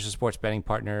 an official sports betting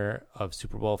partner of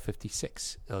Super Bowl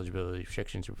 56. Eligibility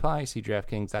restrictions apply. See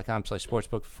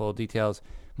DraftKings.com/sportsbook for full details.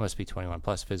 Must be 21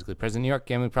 plus, physically present in New York.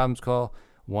 Gambling problems, call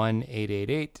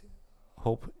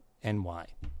 1-888-HOPE-NY.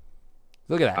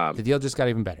 Look at that. The deal just got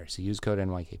even better. So use code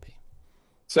NYKP.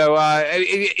 So,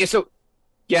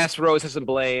 yes, Rose has some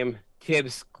blame.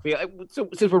 Tibbs, so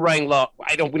since we're running low,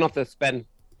 we don't have to spend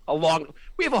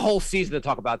we have a whole season to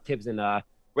talk about Tibbs and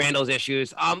Randle's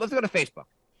issues. Let's go to Facebook.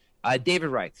 David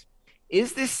writes,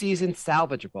 is this season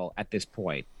salvageable at this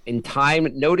point in time,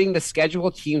 noting the schedule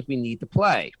of teams we need to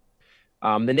play?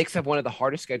 The Knicks have one of the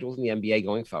hardest schedules in the NBA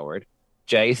going forward.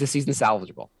 Jay, is this season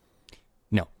salvageable?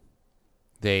 No.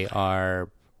 They are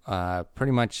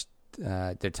pretty much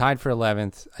they're tied for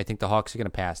 11th. I think the Hawks are going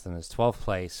to pass them. It's 12th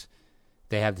place.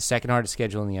 They have the second hardest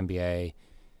schedule in the NBA.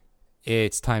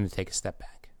 It's time to take a step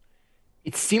back.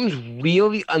 It seems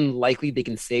really unlikely they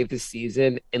can save this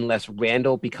season unless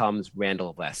Randle becomes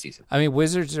Randle of last season. I mean,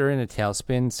 Wizards are in a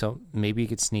tailspin, so maybe you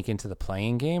could sneak into the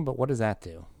playing game, but what does that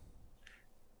do?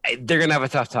 They're going to have a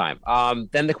tough time.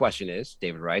 Then the question is,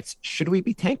 David writes, should we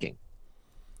be tanking?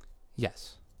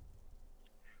 Yes.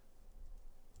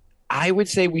 I would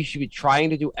say we should be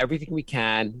trying to do everything we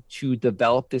can to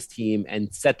develop this team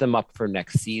and set them up for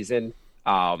next season.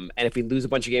 And if we lose a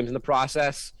bunch of games in the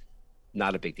process,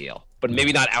 not a big deal, but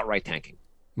maybe not outright tanking.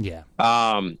 Yeah.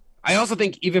 I also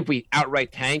think even if we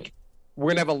outright tank, we're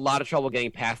going to have a lot of trouble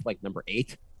getting past like number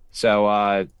 8. So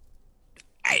I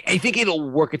think it'll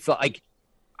work itself. Like,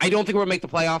 I don't think we're going to make the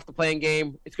playoff, the playing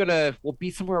game. We'll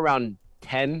be somewhere around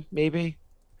 10, maybe.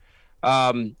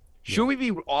 Should we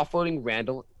be offloading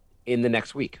Randle in the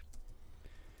next week?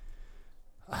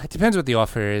 It depends what the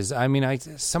offer is. I mean,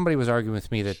 somebody was arguing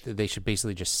with me that they should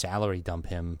basically just salary dump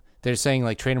him. They're saying,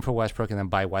 like, trade him for Westbrook and then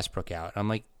buy Westbrook out. I'm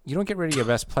like, you don't get rid of your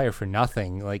best player for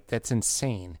nothing. Like, that's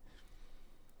insane.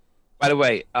 By the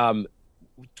way,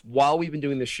 while we've been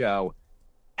doing the show,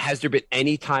 has there been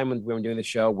any time when we've been doing the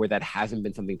show where that hasn't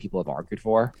been something people have argued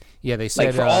for? Yeah, they said...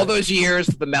 Like, for all those years,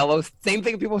 the Melo, same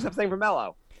thing people have saying for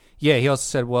Melo. Yeah, he also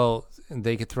said, well,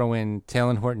 they could throw in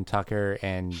Taylor Horton-Tucker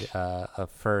and a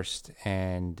first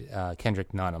and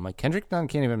Kendrick Nunn. I'm like, Kendrick Nunn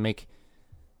can't even make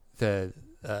the...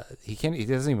 He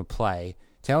doesn't even play.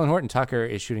 Taylor Horton-Tucker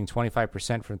is shooting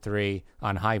 25% from 3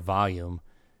 on high volume,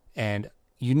 and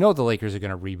you know the Lakers are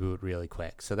going to reboot really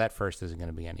quick, so that first isn't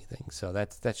going to be anything. So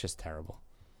that's just terrible.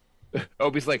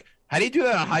 Obi's like, how do you do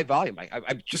that on high volume?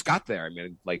 I just got there. I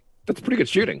mean, like, that's pretty good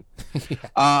shooting.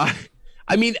 Yeah.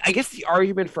 I mean, I guess the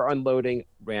argument for unloading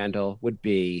Randle would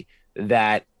be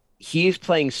that he's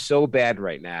playing so bad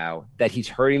right now that he's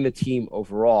hurting the team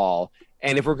overall.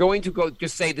 And if we're going to go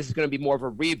just say this is going to be more of a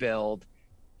rebuild,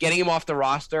 getting him off the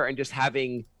roster and just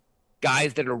having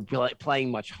guys that are really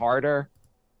playing much harder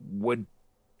would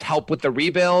help with the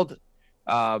rebuild.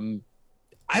 I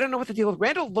don't know what the deal is.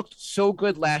 Randle looked so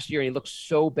good last year and he looked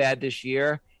so bad this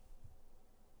year.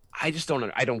 I just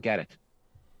don't get it.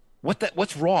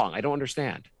 What's wrong? I don't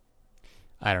understand.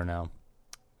 I don't know.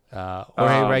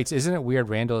 Jorge writes, isn't it weird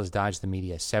Randle has dodged the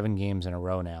media 7 games in a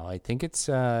row now? I think it's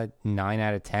 9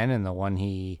 out of 10, and the one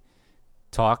he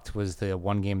talked was the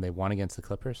one game they won against the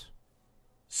Clippers.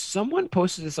 Someone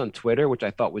posted this on Twitter, which I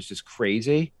thought was just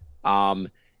crazy.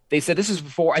 They said this is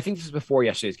before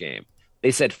yesterday's game.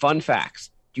 They said, fun facts.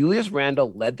 Julius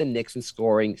Randle led the Knicks in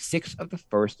scoring 6 of the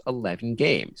first 11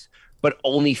 games, but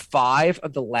only 5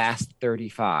 of the last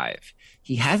 35.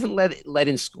 He hasn't led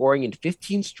in scoring in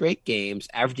 15 straight games,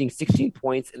 averaging 16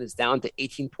 points, and is down to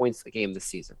 18 points a game this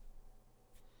season.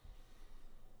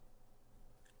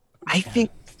 I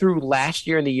think through last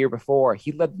year and the year before,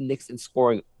 he led the Knicks in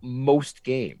scoring most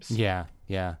games. Yeah.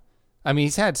 I mean,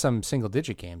 he's had some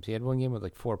single-digit games. He had one game with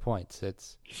like 4 points.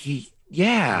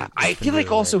 Yeah, I feel like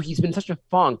really also weird. he's been such a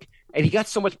funk, and he got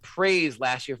so much praise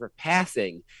last year for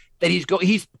passing that he's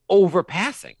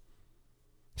overpassing.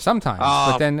 Sometimes,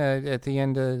 but then at the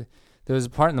end, there was a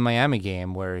part in the Miami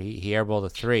game where he airballed a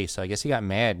 3, so I guess he got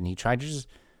mad and he tried to just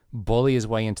bully his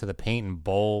way into the paint and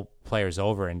bowl players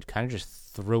over and kind of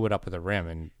just threw it up at the rim,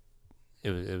 and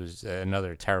it was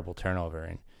another terrible turnover.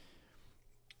 And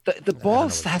The ball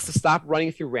has to stop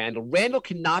running through Randle. Randle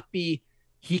cannot be.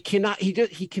 He cannot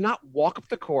walk up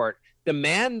the court,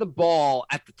 demand the ball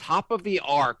at the top of the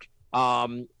arc,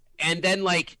 and then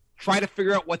like try to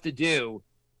figure out what to do.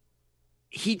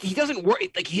 He doesn't work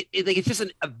like it's just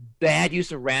a bad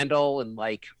use of Randle and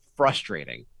like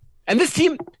frustrating. And this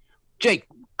team, Jake,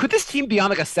 could this team be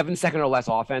on like a 7-second or less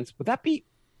offense? Would that be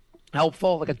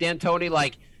helpful? Like a D'Antoni,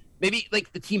 like maybe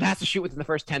like the team has to shoot within the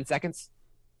first 10 seconds.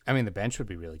 I mean, the bench would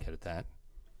be really good at that.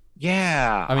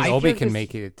 Yeah, I mean, Obi can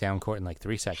make it down court in like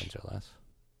 3 seconds or less.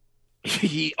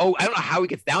 I don't know how he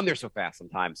gets down there so fast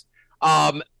sometimes.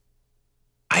 I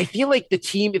feel like the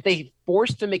team, if they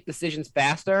forced to make decisions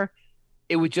faster,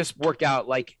 it would just work out.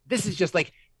 Like this is just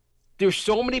like there's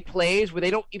so many plays where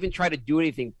they don't even try to do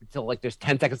anything until like there's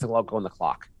 10 seconds to go on the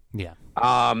clock. Yeah.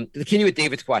 To continue with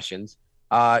David's questions,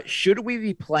 should we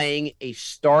be playing a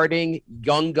starting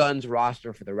Young Guns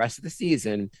roster for the rest of the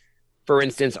season? For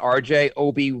instance, RJ,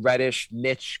 Obi, Reddish,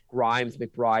 Mitch, Grimes,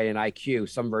 McBride, and IQ,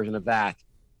 some version of that.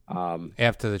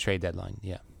 After the trade deadline,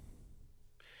 yeah.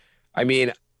 I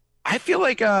mean, I feel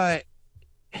like,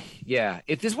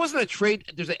 if this wasn't a trade,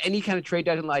 if there's any kind of trade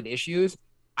deadline issues,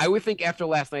 I would think after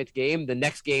last night's game, the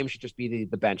next game should just be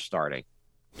the bench starting.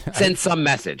 Send some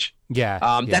message. Yeah.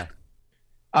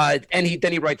 And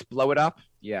he writes, blow it up.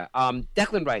 Yeah.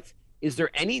 Declan writes, is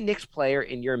there any Knicks player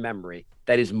in your memory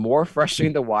that is more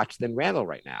frustrating to watch than Randle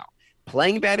right now?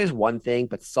 Playing bad is one thing,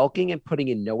 but sulking and putting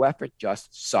in no effort just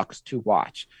sucks to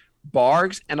watch.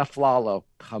 Bargs and Aflalo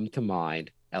come to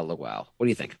mind. LOL. What do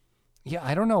you think? Yeah,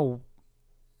 I don't know.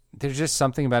 There's just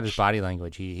something about his body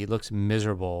language. He looks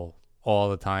miserable all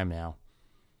the time now.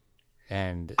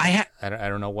 And I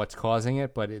don't know what's causing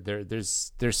it, but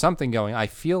there's something going. I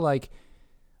feel like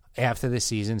after the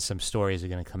season, some stories are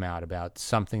going to come out about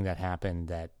something that happened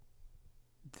that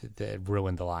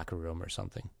ruined the locker room or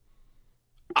something.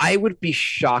 I would be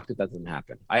shocked if that doesn't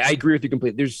happen. I agree with you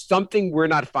completely. There's something we're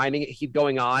not finding it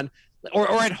going on, or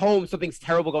at home, something's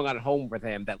terrible going on at home with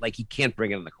him that like he can't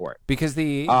bring it on the court. Because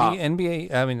the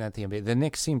NBA, I mean not the NBA, the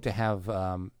Knicks seem to have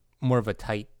more of a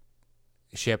tight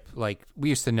ship. Like we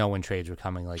used to know when trades were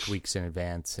coming, like weeks in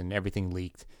advance, and everything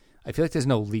leaked. I feel like there's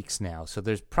no leaks now, so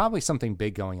there's probably something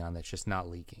big going on that's just not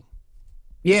leaking.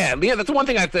 Yeah, Leon, that's the one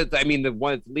thing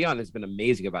Leon has been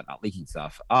amazing about not leaking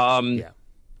stuff. Yeah.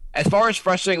 As far as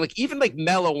frustrating, like even like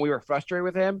Melo, when we were frustrated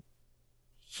with him,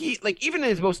 he like even in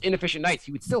his most inefficient nights,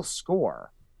 he would still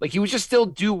score. Like he would just still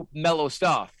do Melo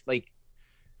stuff. Like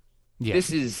this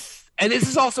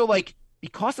is also like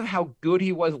because of how good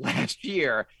he was last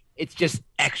year, it's just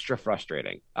extra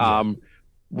frustrating.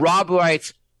 Rob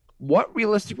writes, what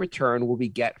realistic return will we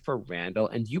get for Randle?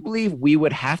 And do you believe we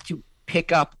would have to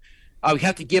we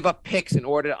have to give up picks in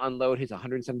order to unload his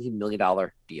 $117 million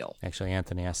deal? Actually,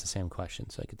 Anthony asked the same question,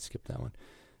 so I could skip that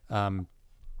one.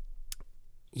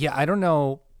 Yeah, I don't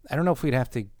know. I don't know if we'd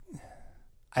have to.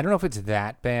 I don't know if it's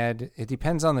that bad. It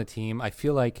depends on the team. I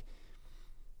feel like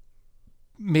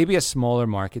maybe a smaller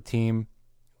market team,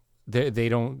 they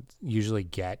don't usually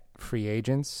get free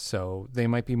agents, so they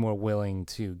might be more willing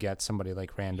to get somebody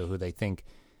like Randle who they think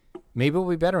maybe will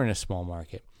be better in a small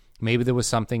market. Maybe there was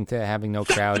something to having no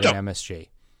crowd in MSG.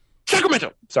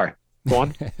 Sacramento. Sorry. Go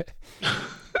on.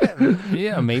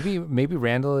 Yeah, maybe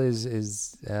Randle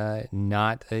is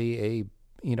not a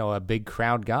big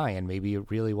crowd guy, and maybe it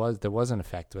really there was an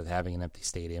effect with having an empty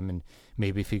stadium, and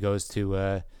maybe if he goes to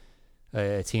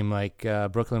a team like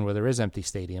Brooklyn where there is empty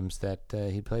stadiums,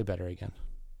 that he'd play better again.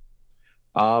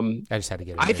 I just had to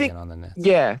get it again on the Nets.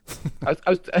 Yeah,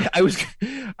 I was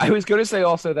going to say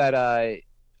also that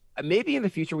maybe in the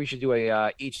future we should do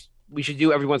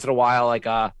every once in a while like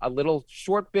a little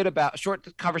short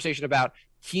conversation about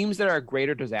teams that are a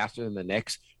greater disaster than the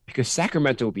Knicks, because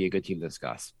Sacramento would be a good team to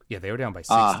discuss. Yeah, they were down by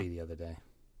 60 the other day.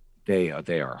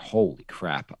 They are holy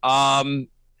crap.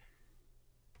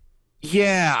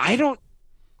 Yeah, I don't.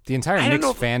 The entire Knicks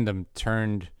fandom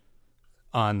turned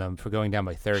on them for going down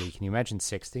by 30. Can you imagine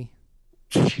 60?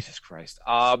 Jesus Christ.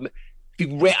 I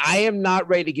am not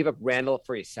ready to give up Randle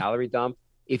for a salary dump.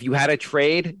 If you had a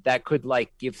trade that could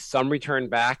like give some return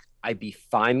back, I'd be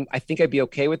fine. I think I'd be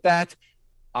okay with that.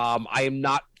 I am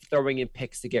not throwing in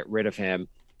picks to get rid of him.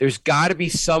 There's got to be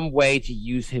some way to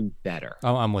use him better.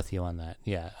 Oh, I'm with you on that.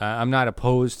 Yeah, I'm not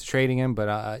opposed to trading him,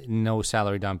 but no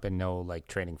salary dump and no like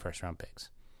trading first-round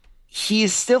picks. He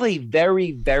is still a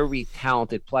very, very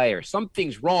talented player.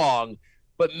 Something's wrong,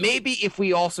 but maybe if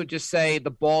we also just say the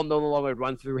ball no longer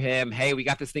runs through him, hey, we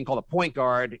got this thing called a point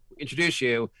guard, introduce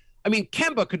you. I mean,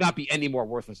 Kemba could not be any more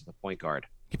worthless as a point guard.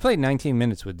 He played 19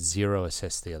 minutes with 0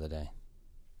 assists the other day.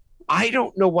 I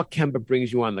don't know what Kemba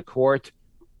brings you on the court.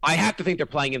 I have to think they're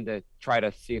playing him to try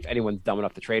to see if anyone's dumb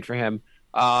enough to trade for him.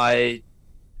 And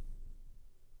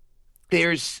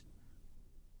we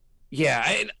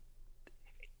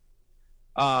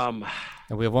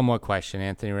have one more question.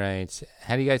 Anthony writes,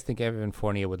 how do you guys think Evan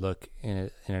Fournier would look in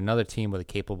another team with a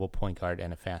capable point guard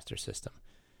and a faster system?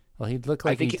 Well, he'd look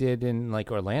like he did in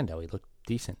like Orlando. He looked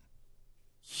decent.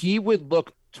 He would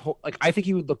look I think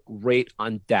he would look great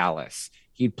on Dallas.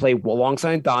 He'd play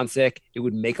alongside Doncic. It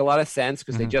would make a lot of sense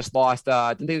because they just lost.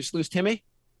 Didn't they just lose Timmy?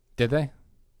 Did they?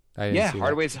 Yeah,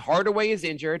 Hardaway is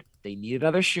injured. They need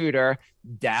another shooter.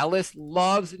 Dallas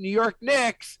loves New York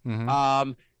Knicks.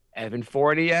 Evan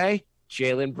Fournier,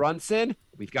 Jalen Brunson.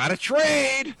 We've got to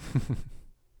trade.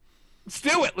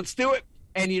 Let's do it.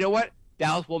 And you know what?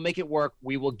 Dallas will make it work.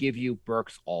 We will give you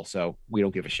Burks also. We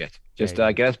don't give a shit. Just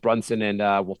get us Brunson and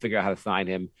we'll figure out how to sign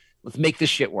him. Let's make this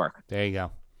shit work. There you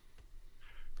go.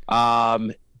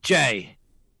 Jay.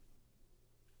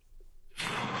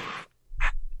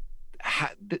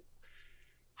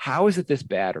 How is it this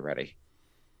bad already?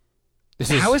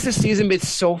 How is this season been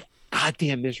so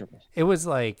goddamn miserable? It was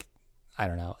like, I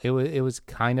don't know. It was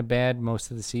kind of bad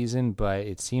most of the season, but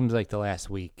it seems like the last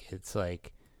week, it's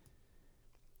like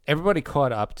everybody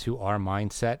caught up to our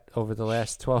mindset over the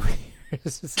last 12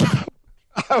 years.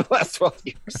 Last 12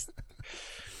 years.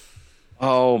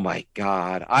 Oh, my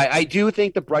God. I do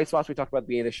think the bright spots we talked about at the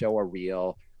beginning of the show are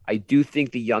real. I do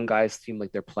think the young guys seem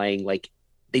like they're playing like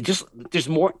there's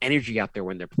more energy out there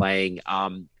when they're playing.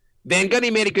 Van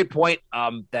Gundy made a good point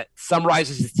that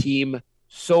summarizes his team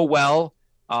so well.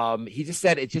 He just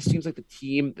said it just seems like the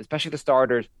team, especially the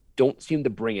starters, don't seem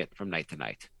to bring it from night to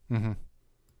night. Mm-hmm.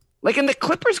 Like in the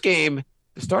Clippers game,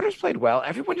 the starters played well.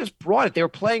 Everyone just brought it. They were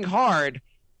playing hard,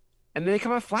 and then they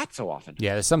come out flat so often.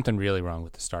 Yeah, there's something really wrong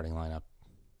with the starting lineup.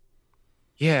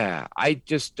 Yeah, I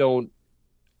can't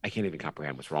even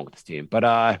comprehend what's wrong with this team. But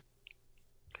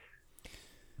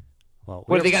well,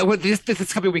 what do they got?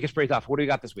 This coming week is pretty tough. What do we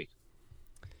got this week?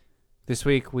 This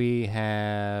week we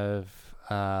have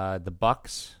the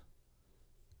Bucks,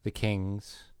 the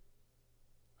Kings.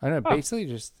 I don't know. Basically,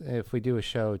 just if we do a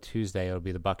show Tuesday, it'll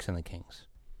be the Bucks and the Kings.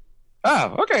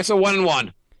 Oh, okay. So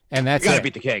 1-1. And that's you gotta it.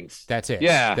 beat the Kings. That's it.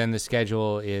 Yeah. Then the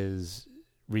schedule is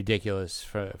ridiculous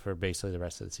for basically the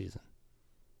rest of the season.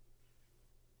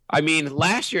 I mean,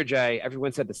 last year, Jay,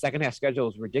 everyone said the second half schedule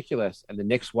was ridiculous, and the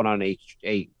Knicks went on a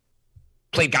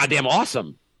played goddamn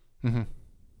awesome. Mm-hmm. I'm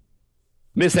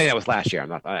gonna say that was last year.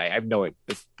 I know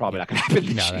it's probably not gonna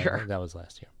happen this year. That was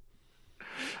last year.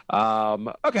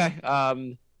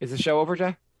 Okay. Is the show over,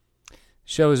 Jay?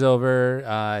 Show is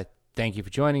over. Thank you for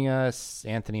joining us,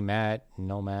 Anthony, Matt,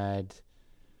 Nomad.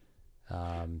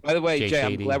 By the way, Jay,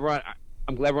 I'm glad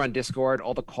we're on Discord.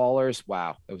 All the callers.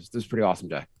 Wow, this was pretty awesome,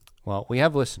 Jay. Well, we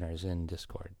have listeners in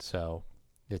Discord, so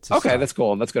it's okay. That's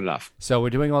cool. That's good enough. So we're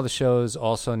doing all the shows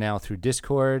also now through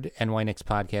Discord. NY Knicks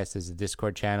Podcast is a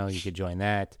Discord channel. You could join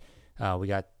that. We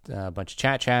got a bunch of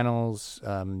chat channels.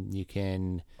 You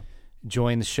can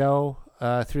join the show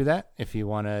through that if you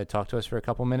want to talk to us for a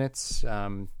couple minutes.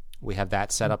 We have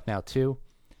that set up now too.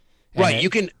 And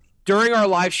you can during our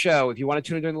live show if you want to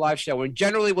tune in during the live show. And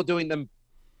generally we're doing them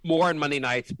more on Monday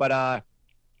nights, but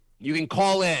you can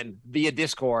call in via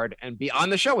Discord and be on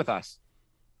the show with us.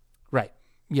 Right.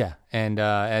 Yeah. And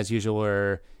as usual,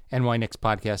 we're NY Knicks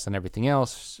Podcast on everything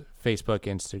else: Facebook,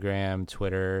 Instagram,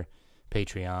 Twitter,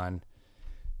 Patreon.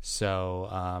 So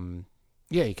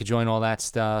yeah, you could join all that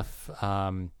stuff.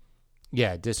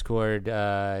 Yeah, Discord.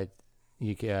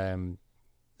 You can.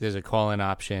 There's a call-in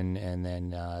option, and then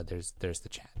there's the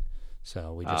chat.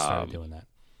 So we just started doing that.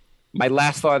 My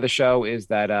last thought of the show is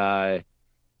that I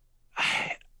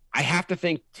have to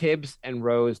think Tibbs and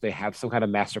Rose, they have some kind of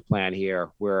master plan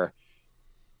here where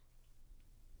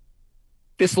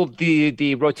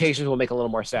the rotations will make a little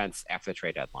more sense after the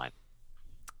trade deadline.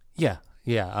 Yeah.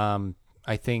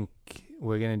 I think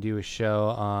we're gonna do a show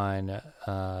on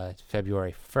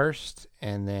February 1st,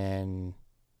 and then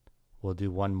we'll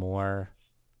do one more.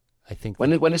 I think when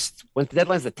the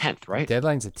deadline's the 10th, right?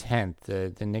 Deadline's the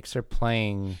 10th. The Knicks are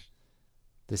playing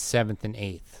the 7th and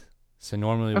 8th. So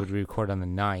normally we'd record on the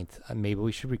 9th. Maybe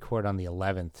we should record on the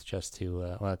 11th just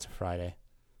to well, it's a Friday.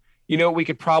 You know, we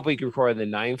could probably record on the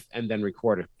 9th and then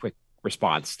record a quick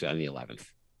response on the 11th.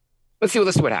 Let's see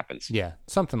what happens. Yeah,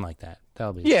 something like that.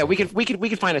 That'll be. Yeah, we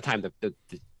could find a time to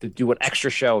do an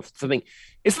extra show. If something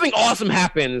awesome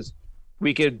happens,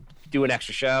 we could do an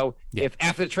extra show. Yeah. If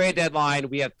after the trade deadline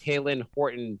we have Taylor,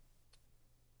 Horton,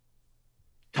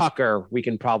 Tucker, we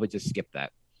can probably just skip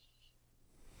that.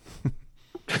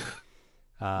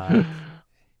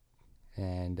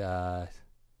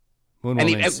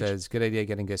 Moonwoman says, good idea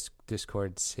getting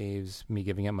Discord saves me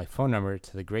giving up my phone number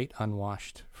to the great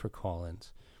unwashed for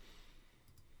call-ins.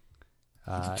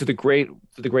 To the great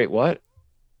what?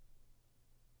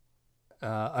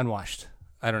 Unwashed.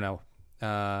 I don't know.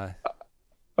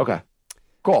 Okay.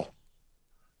 Cool.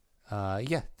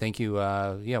 Yeah, thank you.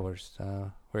 Yeah, we're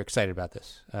excited about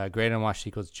this. Great unwashed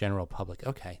equals general public.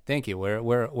 Okay, thank you.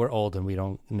 We're old and we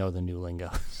don't know the new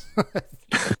lingo.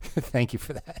 Thank you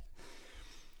for that.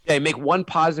 Yeah, make one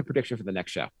positive prediction for the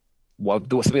next show.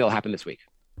 Something will happen this week.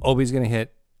 Obi's going to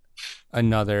hit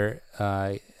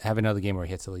have another game where he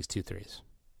hits at least 2 threes.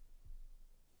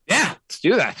 Yeah, let's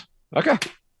do that. Okay,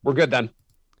 we're good then.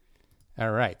 All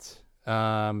right.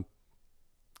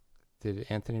 Did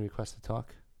Anthony request to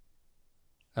talk?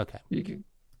 Okay.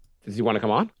 Does he want to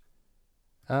come on?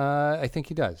 I think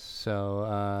he does.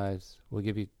 So we'll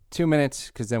give you 2 minutes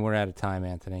because then we're out of time,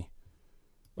 Anthony.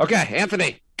 Okay,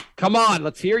 Anthony, come on.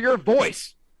 Let's hear your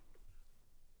voice.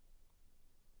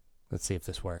 Let's see if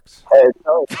this works. Hey,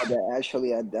 sorry about that.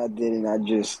 Actually, I didn't. I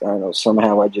don't know.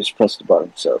 Somehow I just pressed the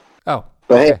button. So. Oh.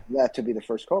 But okay. hey, you have to be the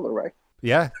first caller, right?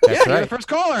 Yeah, that's right. You're the first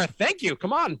caller. Thank you.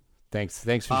 Come on. Thanks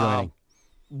for joining.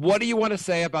 What do you want to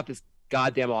say about this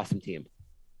goddamn awesome team?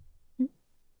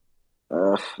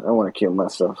 I want to kill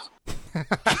myself.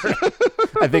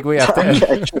 I think we have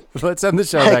to. Let's end the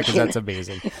show there because that's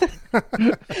amazing.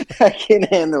 I can't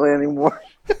handle it anymore.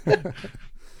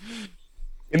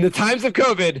 In the times of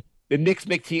COVID, the Knicks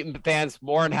make team fans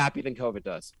more unhappy than COVID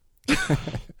does.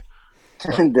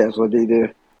 That's what they do.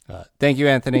 Thank you,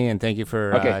 Anthony, and thank you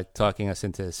for talking us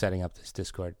into setting up this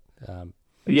Discord.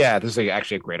 Yeah, this is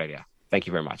actually a great idea. Thank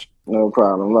you very much. No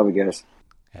problem. Love you guys.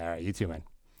 All right, you too, man.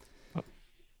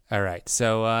 All right,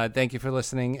 so thank you for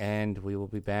listening, and we will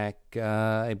be back,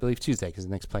 I believe, Tuesday, because the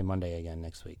Knicks play Monday again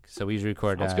next week. So we usually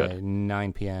record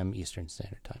 9 p.m. Eastern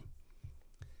Standard Time.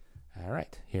 All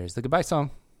right, here's the goodbye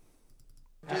song.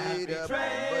 Bye,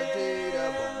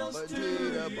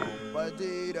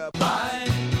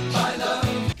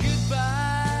 love.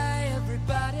 Goodbye,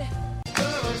 everybody.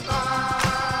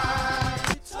 Goodbye.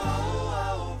 It's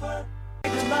all over.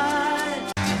 Goodbye.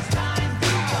 It's time to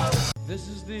go. This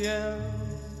is the end.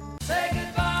 Say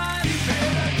goodbye. You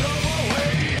better go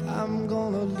away. I'm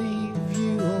gonna leave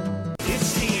you.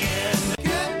 It's the end.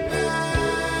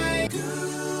 Goodbye.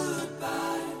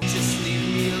 Goodbye. Just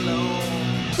leave me alone.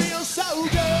 Feels so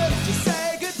good to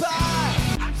say goodbye.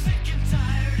 I'm sick and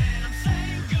tired and I'm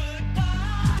saying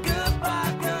goodbye.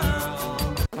 Goodbye,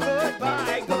 girl.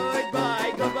 Goodbye,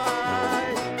 goodbye,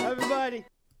 goodbye. Everybody.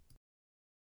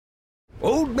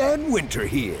 Old Man Winter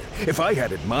here. If I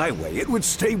had it my way, it would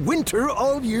stay winter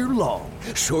all year long.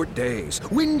 Short days,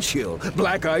 wind chill,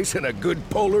 black ice, and a good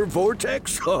polar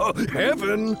vortex. Oh,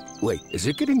 heaven! Wait, is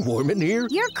it getting warm in here?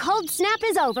 Your cold snap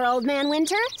is over, Old Man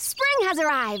Winter. Spring has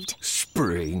arrived.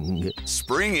 Spring.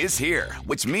 Spring is here,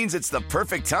 which means it's the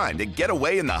perfect time to get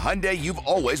away in the Hyundai you've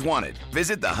always wanted.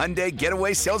 Visit the Hyundai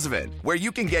Getaway Sales Event, where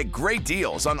you can get great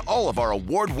deals on all of our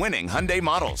award-winning Hyundai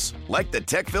models, like the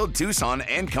tech-filled Tucson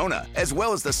and Kona, as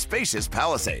well as the spacious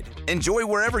Palisade. Enjoy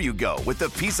wherever you go with the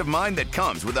peace of mind that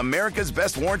comes with America's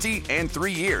best warranty and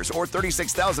 3 years or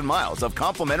 36,000 miles of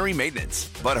complimentary maintenance.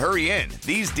 But hurry in,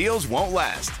 these deals won't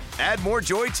last. Add more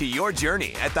joy to your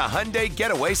journey at the Hyundai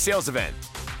Getaway Sales Event.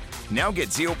 Now get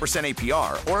 0%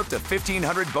 APR or up to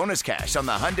 $1,500 bonus cash on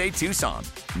the Hyundai Tucson.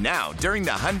 Now, during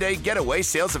the Hyundai Getaway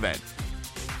Sales Event.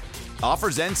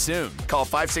 Offers end soon. Call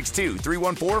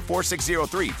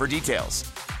 562-314-4603 for details.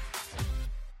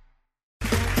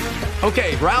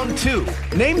 Okay, round 2.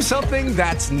 Name something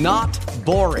that's not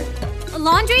boring. A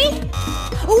laundry?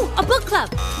 Ooh, a book club.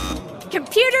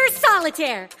 Computer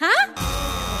solitaire, huh?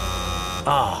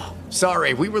 Ah,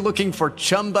 sorry, we were looking for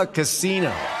Chumba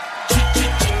Casino.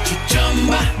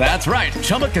 That's right.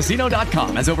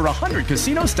 ChumbaCasino.com has over 100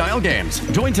 casino-style games.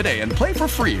 Join today and play for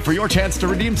free for your chance to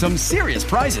redeem some serious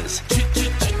prizes.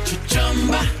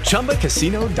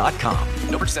 ChumbaCasino.com.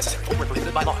 No purchase necessary. Void where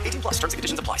prohibited by law. 18+ terms and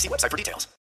conditions apply. See website for details.